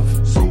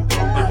love. So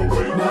don't give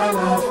away my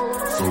love.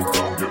 So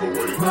don't give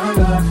away my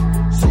love.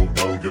 So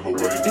don't give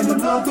away. Ain't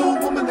another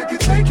woman that can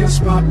take your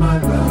spot, my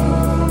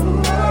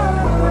love.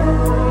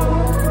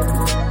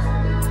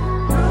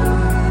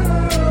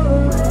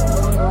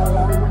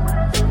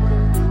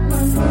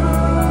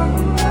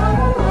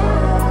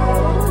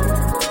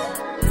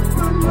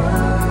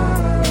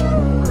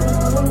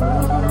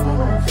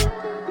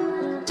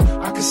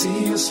 I can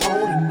see us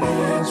holding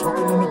hands,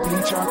 walking on the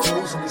beach, our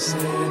toes in the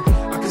sand.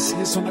 I can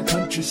see us on the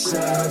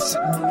countryside,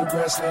 sitting on the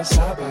grassland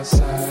side by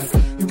side.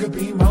 You could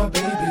be my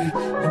baby,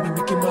 let me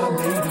make you my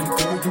lady.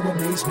 Girl, you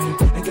amaze me,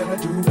 ain't gotta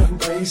do nothing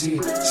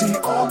crazy. See,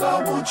 all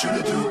I want you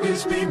to do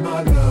is be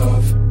my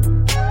love.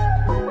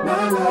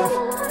 My love.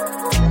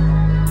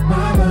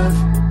 My love.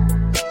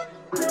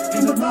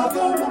 Ain't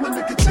another woman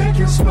that can take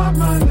your spot,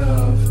 my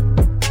love.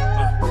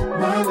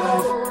 My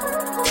love.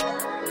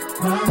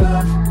 My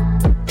love.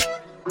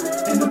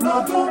 Ain't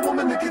another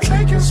woman that can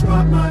take your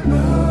spot, my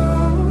love.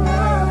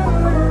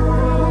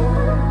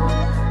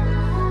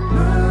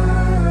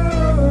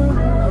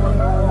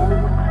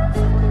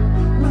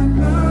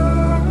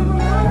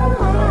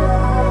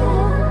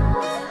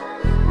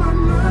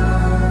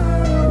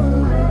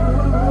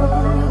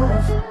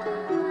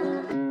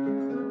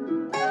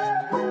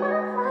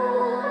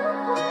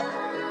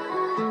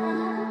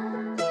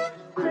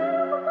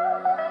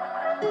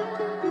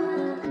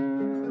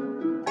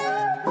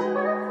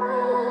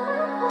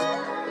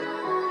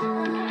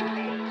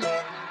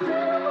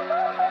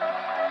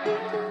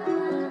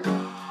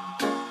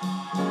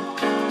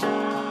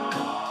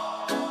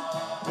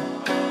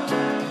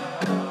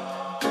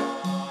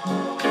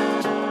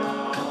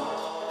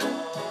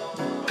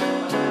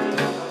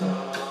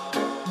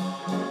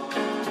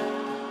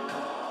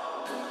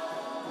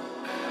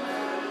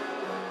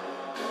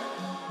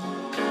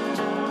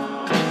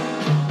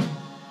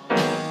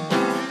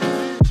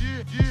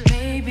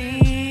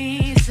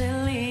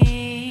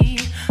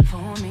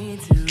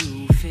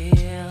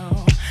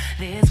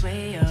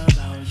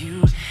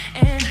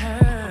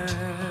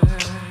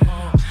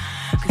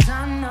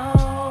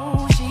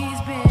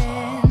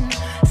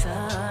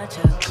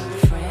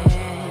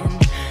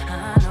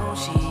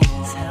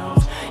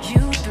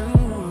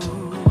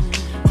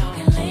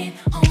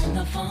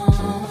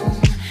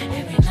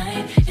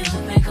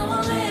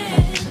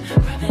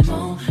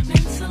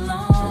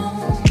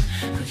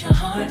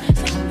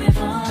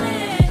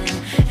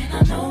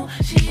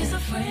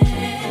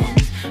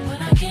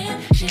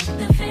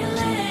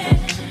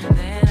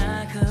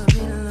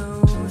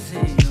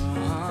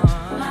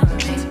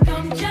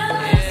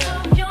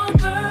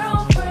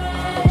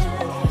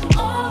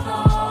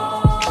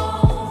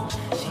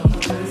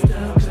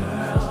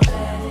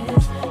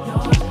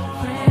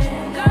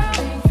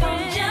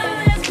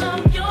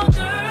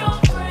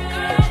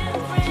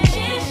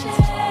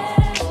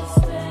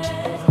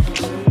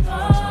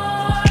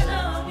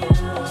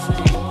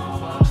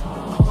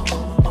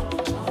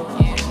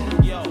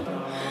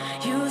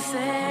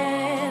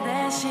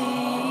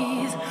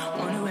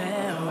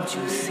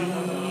 Can't you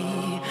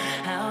see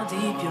how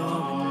deep you're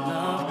in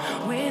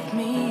love with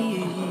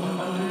me?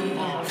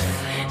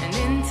 And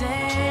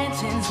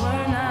intentions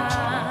were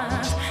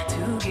not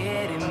to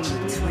get in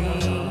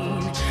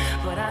between,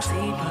 but I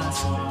see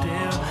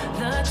possibilities.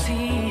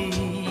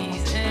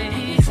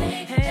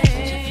 Hey,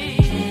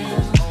 hey.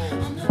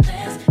 I'm the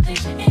best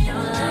thing in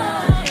your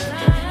life.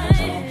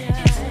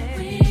 Is it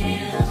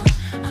real?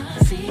 I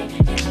see it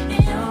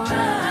in your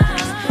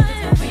eyes.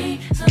 There's no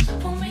reason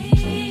for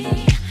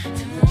me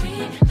to be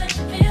let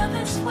you feel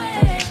this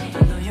way. I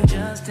know you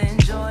just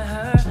enjoy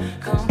her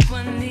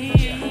company.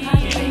 I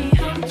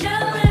think I'm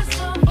jealous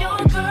of your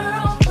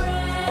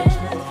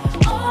girlfriend,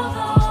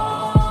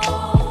 although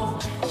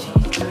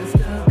she's just a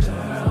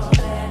girl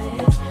that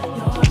is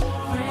your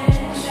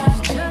friend. She's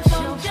just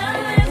so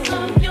jealous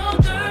of your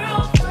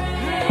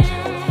girlfriend.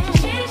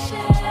 She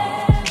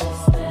shares a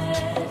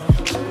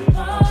special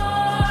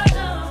part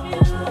of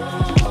you.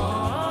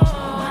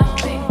 I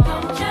think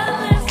I'm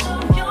jealous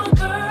of your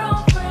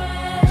girlfriend,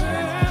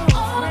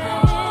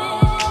 although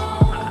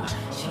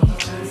she's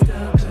just a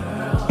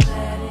girl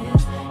that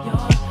is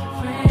your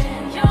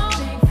friend. I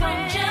think I'm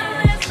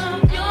jealous of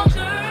your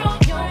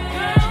girlfriend.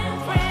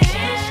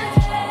 She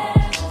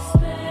shares a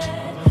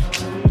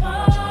special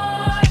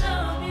part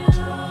of you.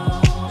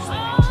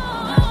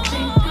 I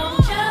think I'm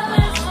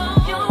jealous of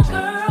your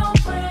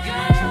girlfriend,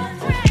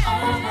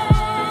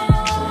 although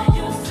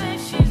you say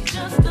she's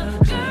just a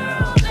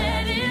girl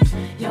that is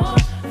your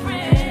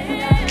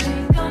friend. I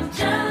think I'm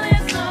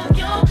jealous of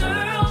your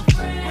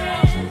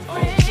girlfriend.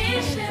 She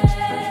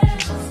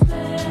shares a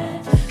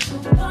special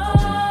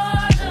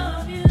part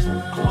of you.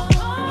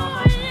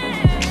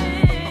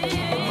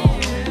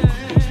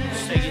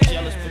 Say you're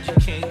jealous, but you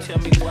can't tell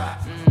me why.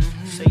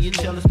 Say you're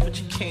jealous, but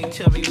you can't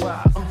tell me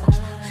why.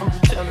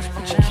 Jealous,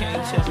 but you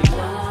can't tell me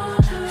why.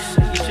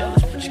 Say you're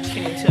jealous, but you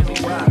can't tell me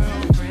why.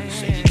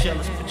 Say you're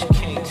jealous, but you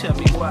can't tell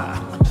me why.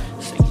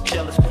 Say you're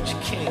jealous, but you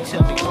can't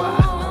tell me why.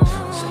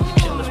 Say you're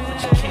jealous, but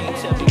you can't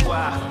tell me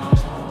why.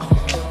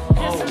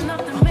 It's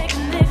enough to make a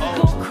nigga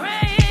go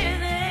crazy.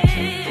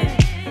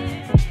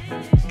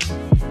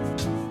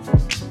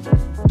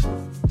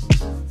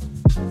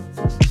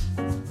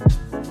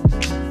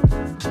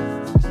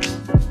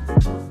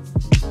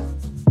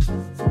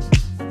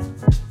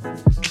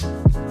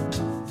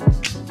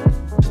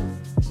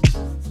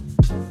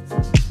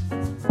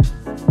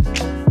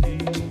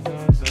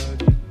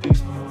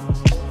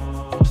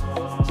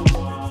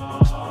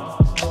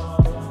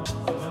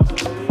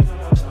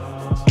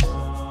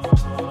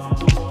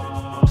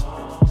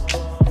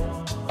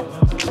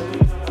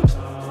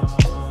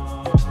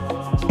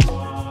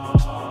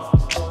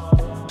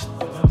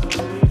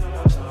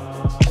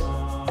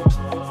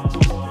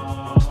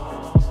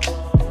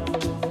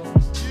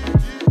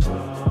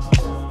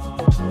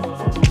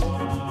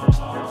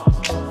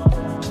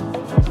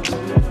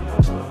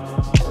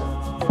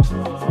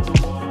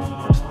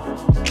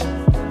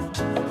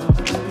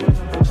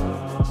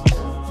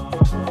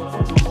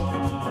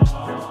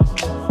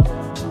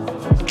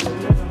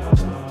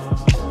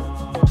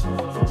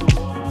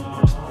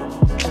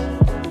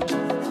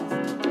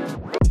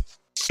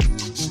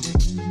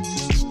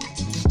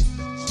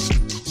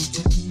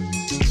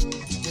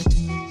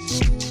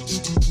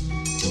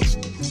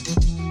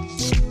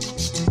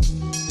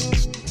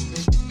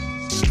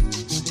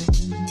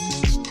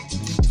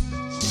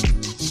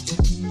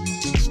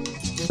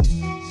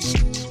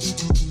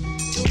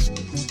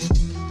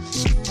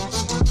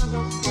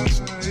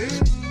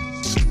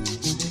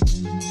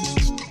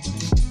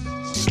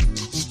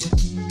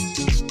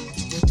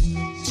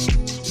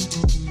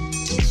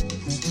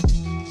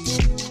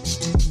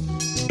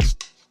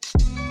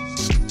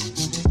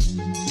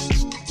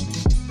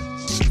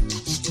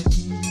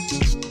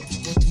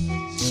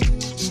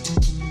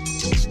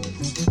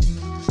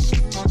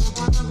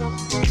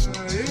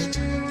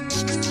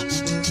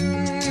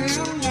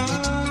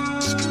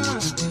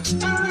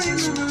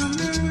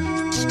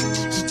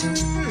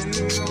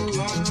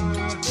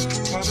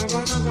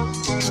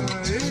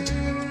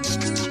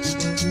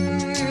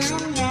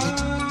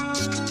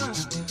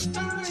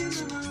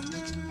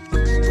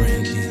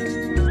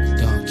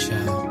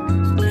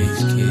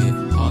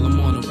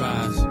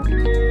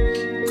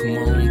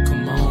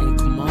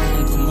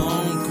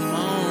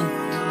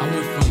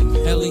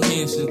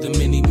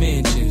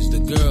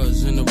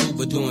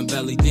 doing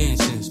belly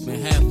dancing.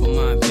 Spent half of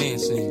my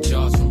advancing,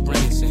 jars from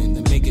Branson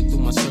to make it through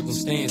my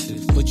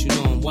circumstances. But you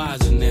know I'm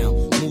wiser now,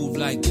 move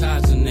like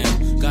Kaiser now.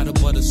 Got a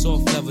butter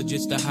soft leather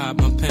just to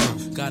hide my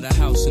pound. Got a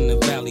house in the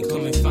valley,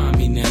 come and find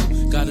me now.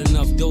 Got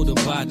enough dough to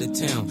buy the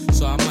town,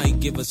 so I might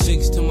give a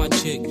 6 to my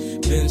chick,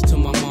 Benz to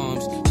my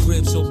mom's.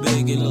 Crib so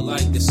big it look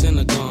like the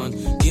Synagogue.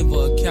 Give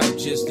her a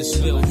couch just to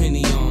spill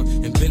Henny on.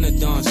 And been a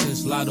dawn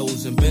since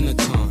Lotto's and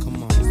Benetton.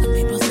 Come on. Some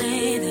people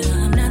say that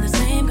I'm not the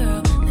same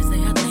girl. They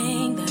say I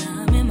think that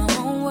I'm in my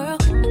own world.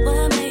 But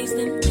what makes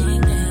them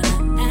think that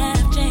I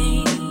have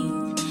changed?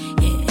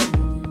 Yeah.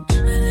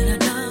 But then I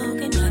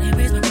talk and try to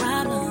erase my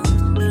problems.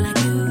 Be like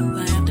you, I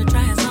have to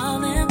try and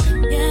solve them.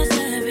 Yes,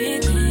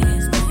 everything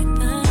is like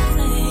the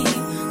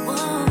same.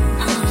 Whoa,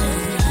 I'm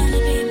just like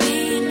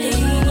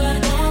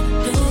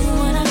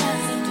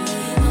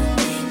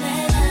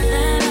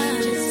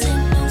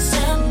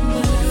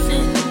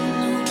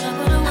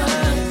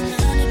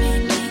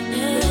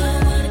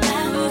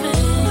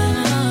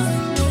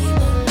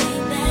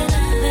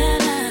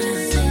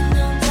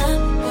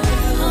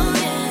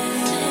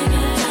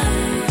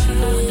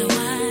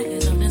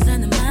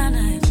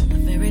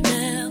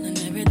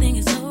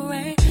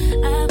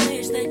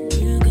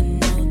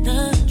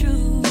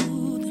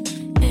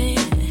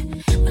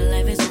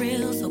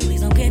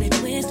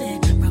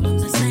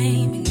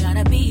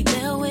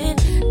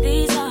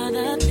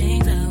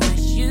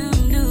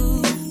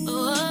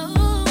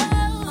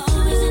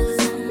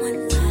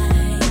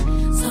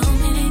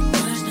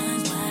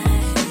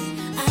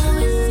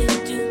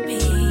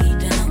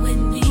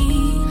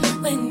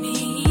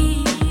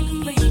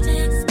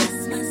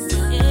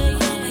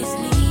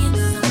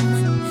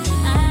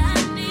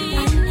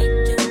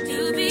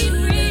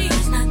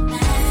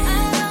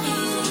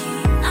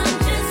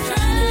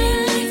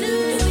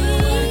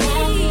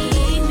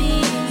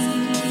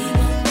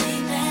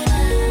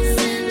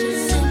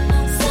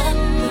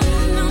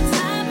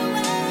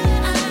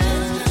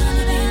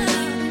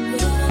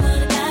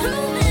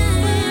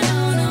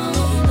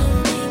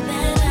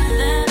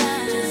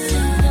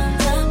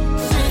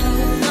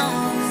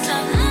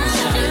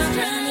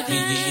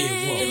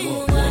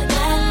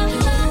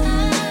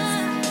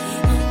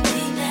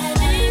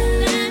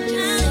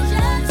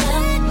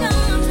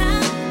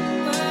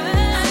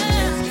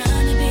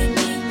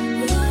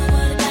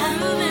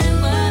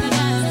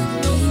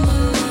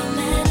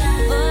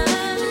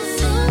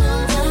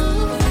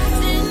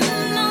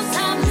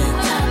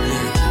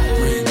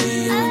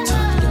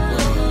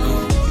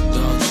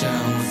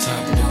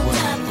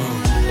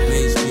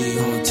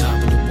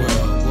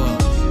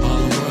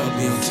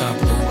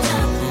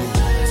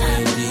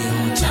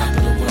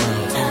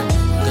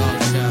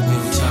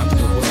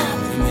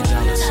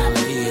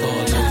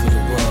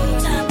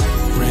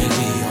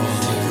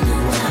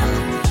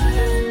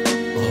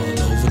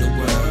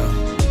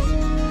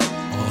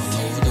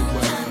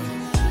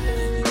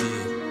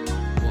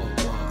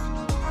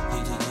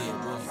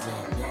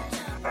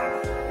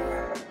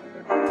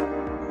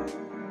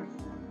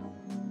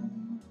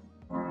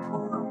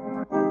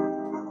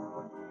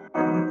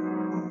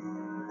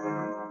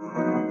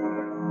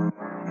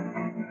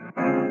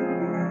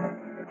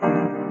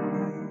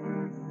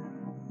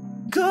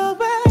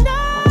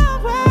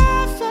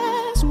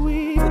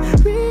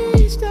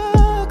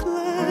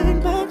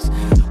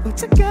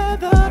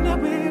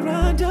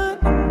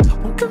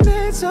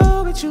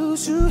we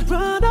choose to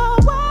run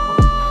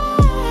away?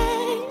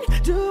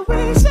 Do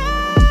we separate?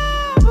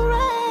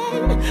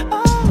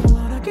 Oh,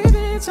 wanna give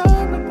it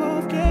all, we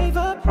both gave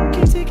up.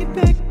 Can't take it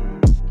back.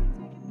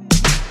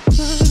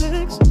 My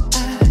legs,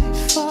 I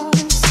fall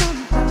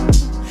somehow.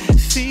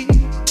 Feet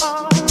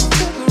off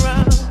the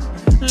ground.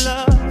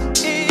 Love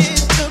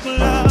is the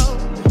cloud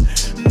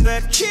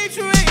that keeps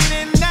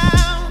raining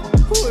down.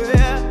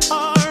 Where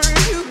are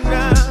you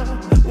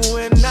now?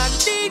 When I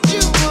need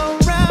you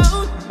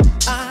around,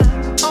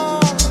 I'm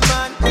on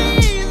my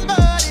knees,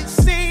 but it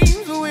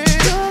seems we're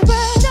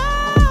going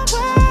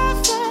nowhere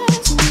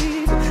fast.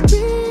 We've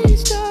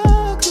reached the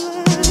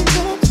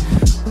climax.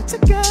 We're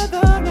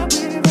together, now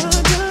we're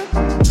undone.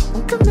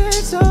 Won't commit,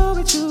 so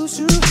we choose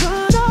to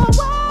run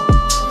away.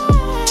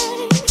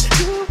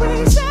 Do we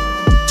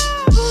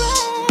separate?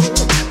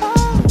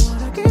 Oh,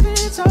 wanna give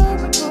it all,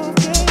 we both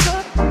gave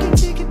up. Can't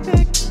take it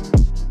back.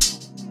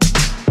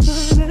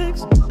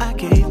 I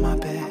gave my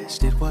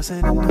best, it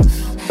wasn't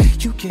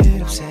enough. You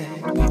get upset,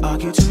 we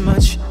argue too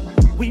much.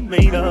 We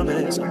made a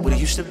mess, what it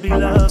used to be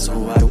love. So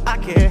why do I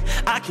care?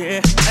 I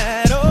care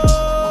at all.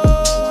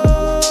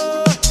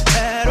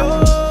 At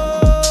all.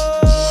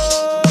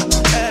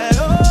 At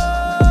all.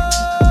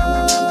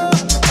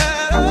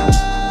 At all.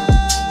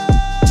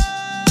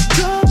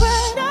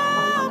 Going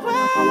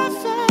nowhere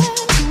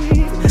fast.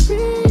 We've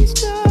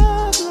reached the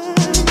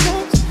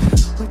climax.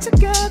 We're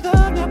together,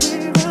 now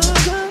we're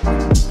undone.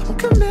 Won't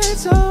commit,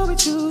 so we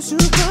choose to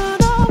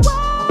run away.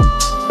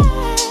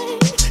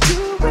 Do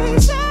we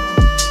separate?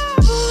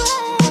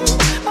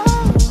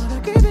 Oh, wanna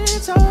give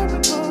it all, we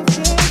both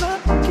gave up.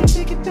 Can't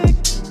take it back.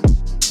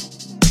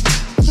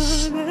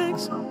 Climax.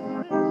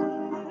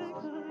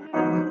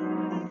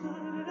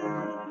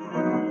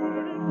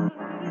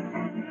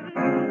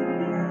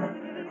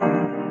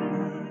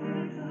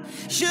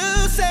 You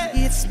say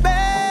it's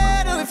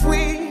better if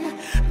we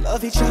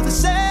love each other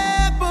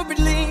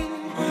separately.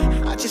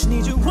 I just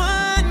need you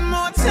one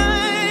more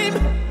time.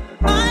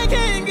 I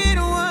can't get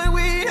what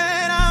we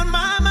had on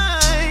my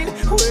mind.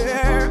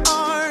 Where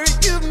are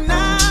you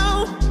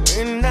now?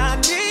 When I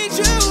need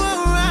you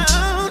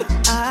around,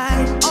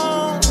 I'm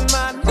on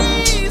my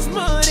knees,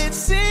 but it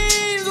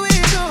seems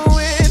we're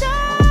going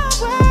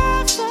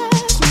nowhere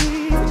fast.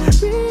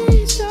 We've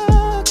reached the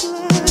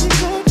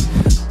climax.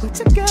 We're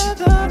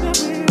together, now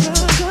we're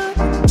undone.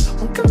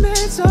 Won't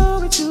commit, so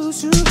we choose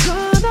to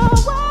run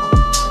away.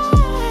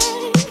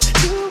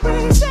 Do we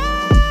separate?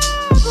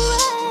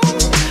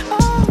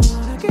 Oh,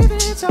 wanna give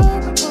it all,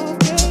 we both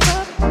gave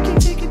up. Can't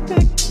take it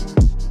back.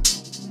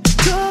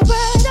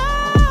 Going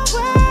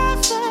nowhere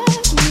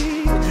fast.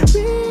 We've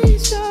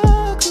reached the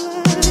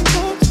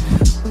climax.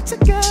 We're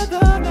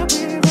together, now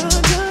we're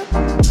undone.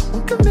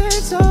 Won't commit,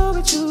 so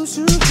we choose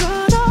to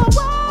run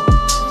away.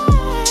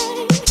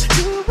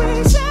 Do we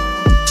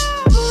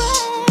separate?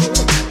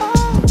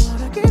 Oh,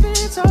 wanna give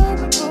it all,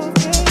 we both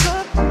gave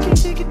up. Can't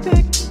take it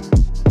back.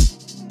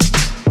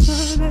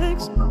 Climax.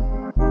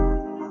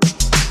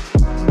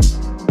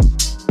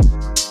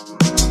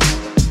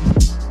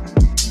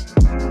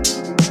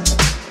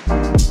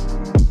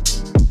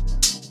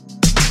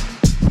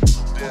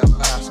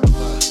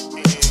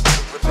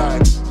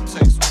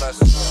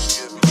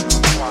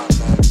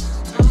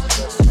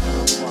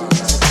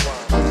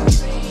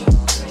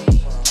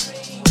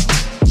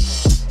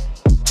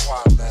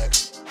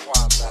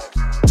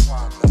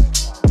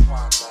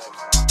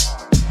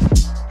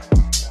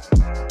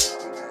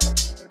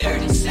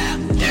 Dirty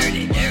South,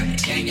 dirty, dirty.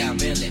 Can y'all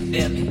really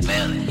feel me?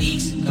 Feel it.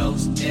 East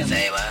Coast, feel me.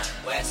 Say what?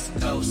 West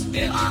Coast,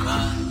 feel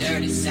me.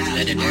 Dirty South,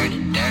 dirty, dirty,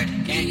 dirty.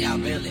 Can y'all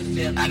really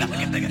feel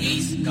me?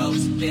 East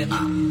Coast, feel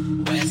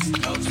me. West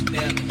Coast,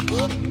 feel me.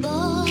 Oh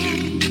boy,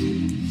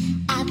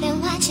 I've been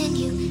watching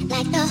you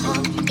like the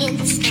hawk in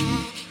the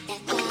sky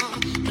that fly,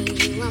 and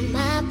you are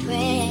my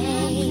prey.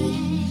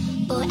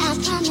 Boy, I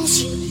promise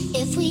you,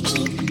 if we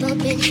keep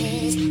bumping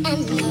heads, I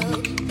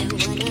know that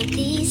one of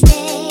these days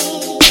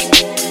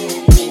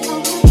we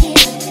gon' get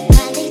up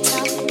while they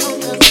talk on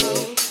the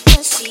phone.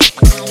 But see,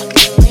 I don't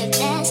know if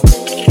that's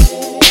good.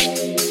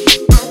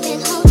 I've been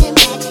holding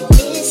back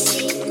this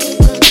secret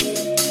from you.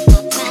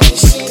 I probably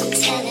shouldn't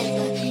tell it,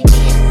 but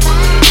if I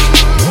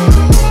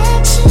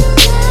let you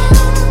know,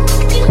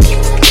 you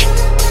can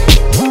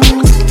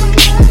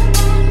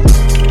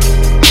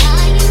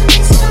are you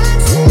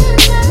responsible?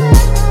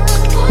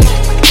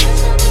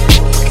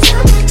 So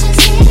much is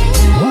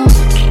hidden.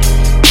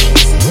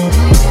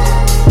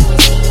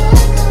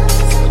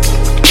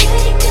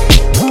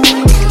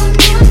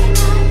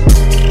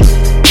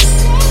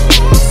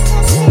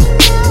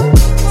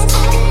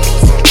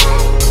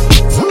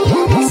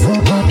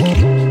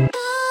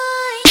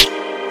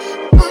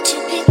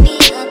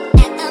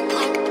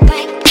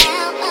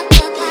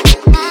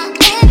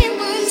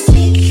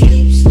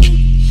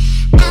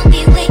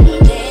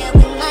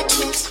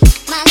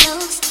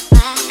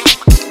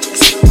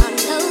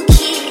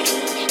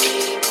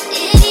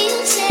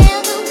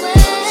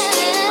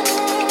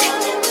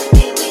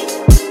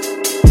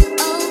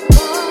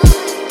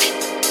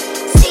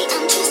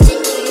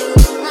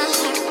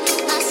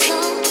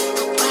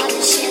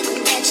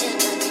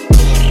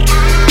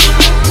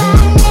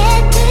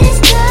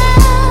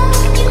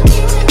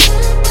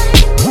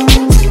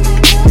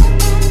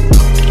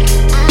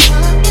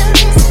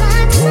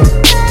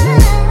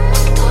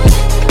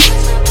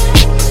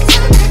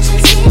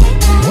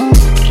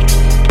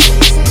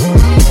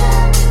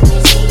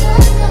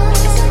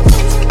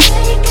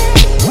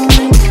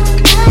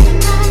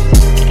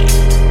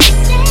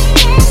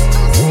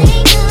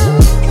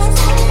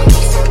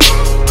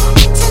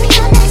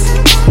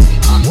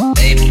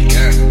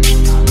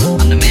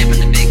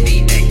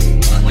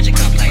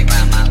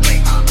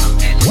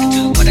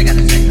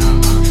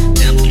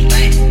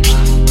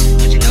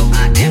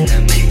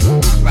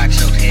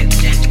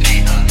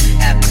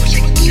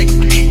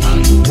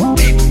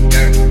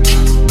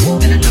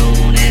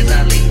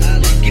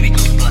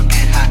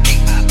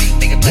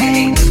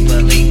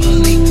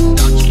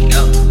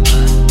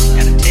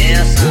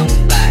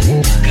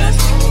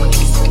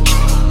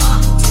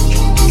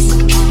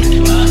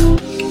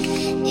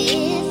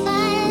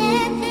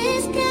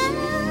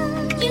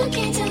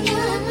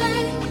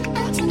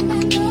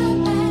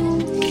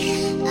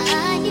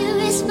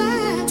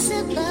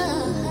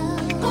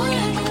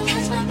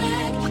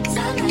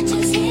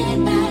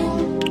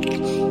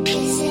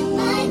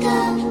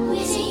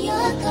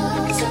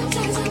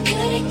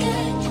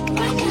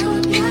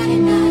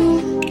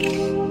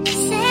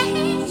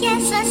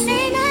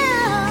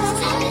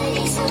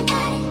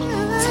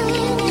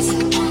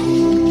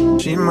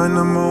 my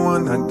number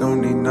one, I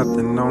don't need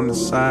nothing on the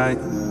side.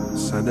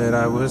 Said that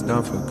I was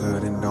done for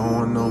good and don't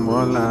want no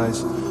more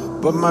lies.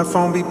 But my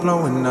phone be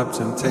blowing up,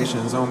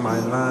 temptations on my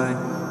line.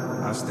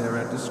 I stare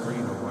at the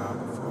screen a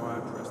while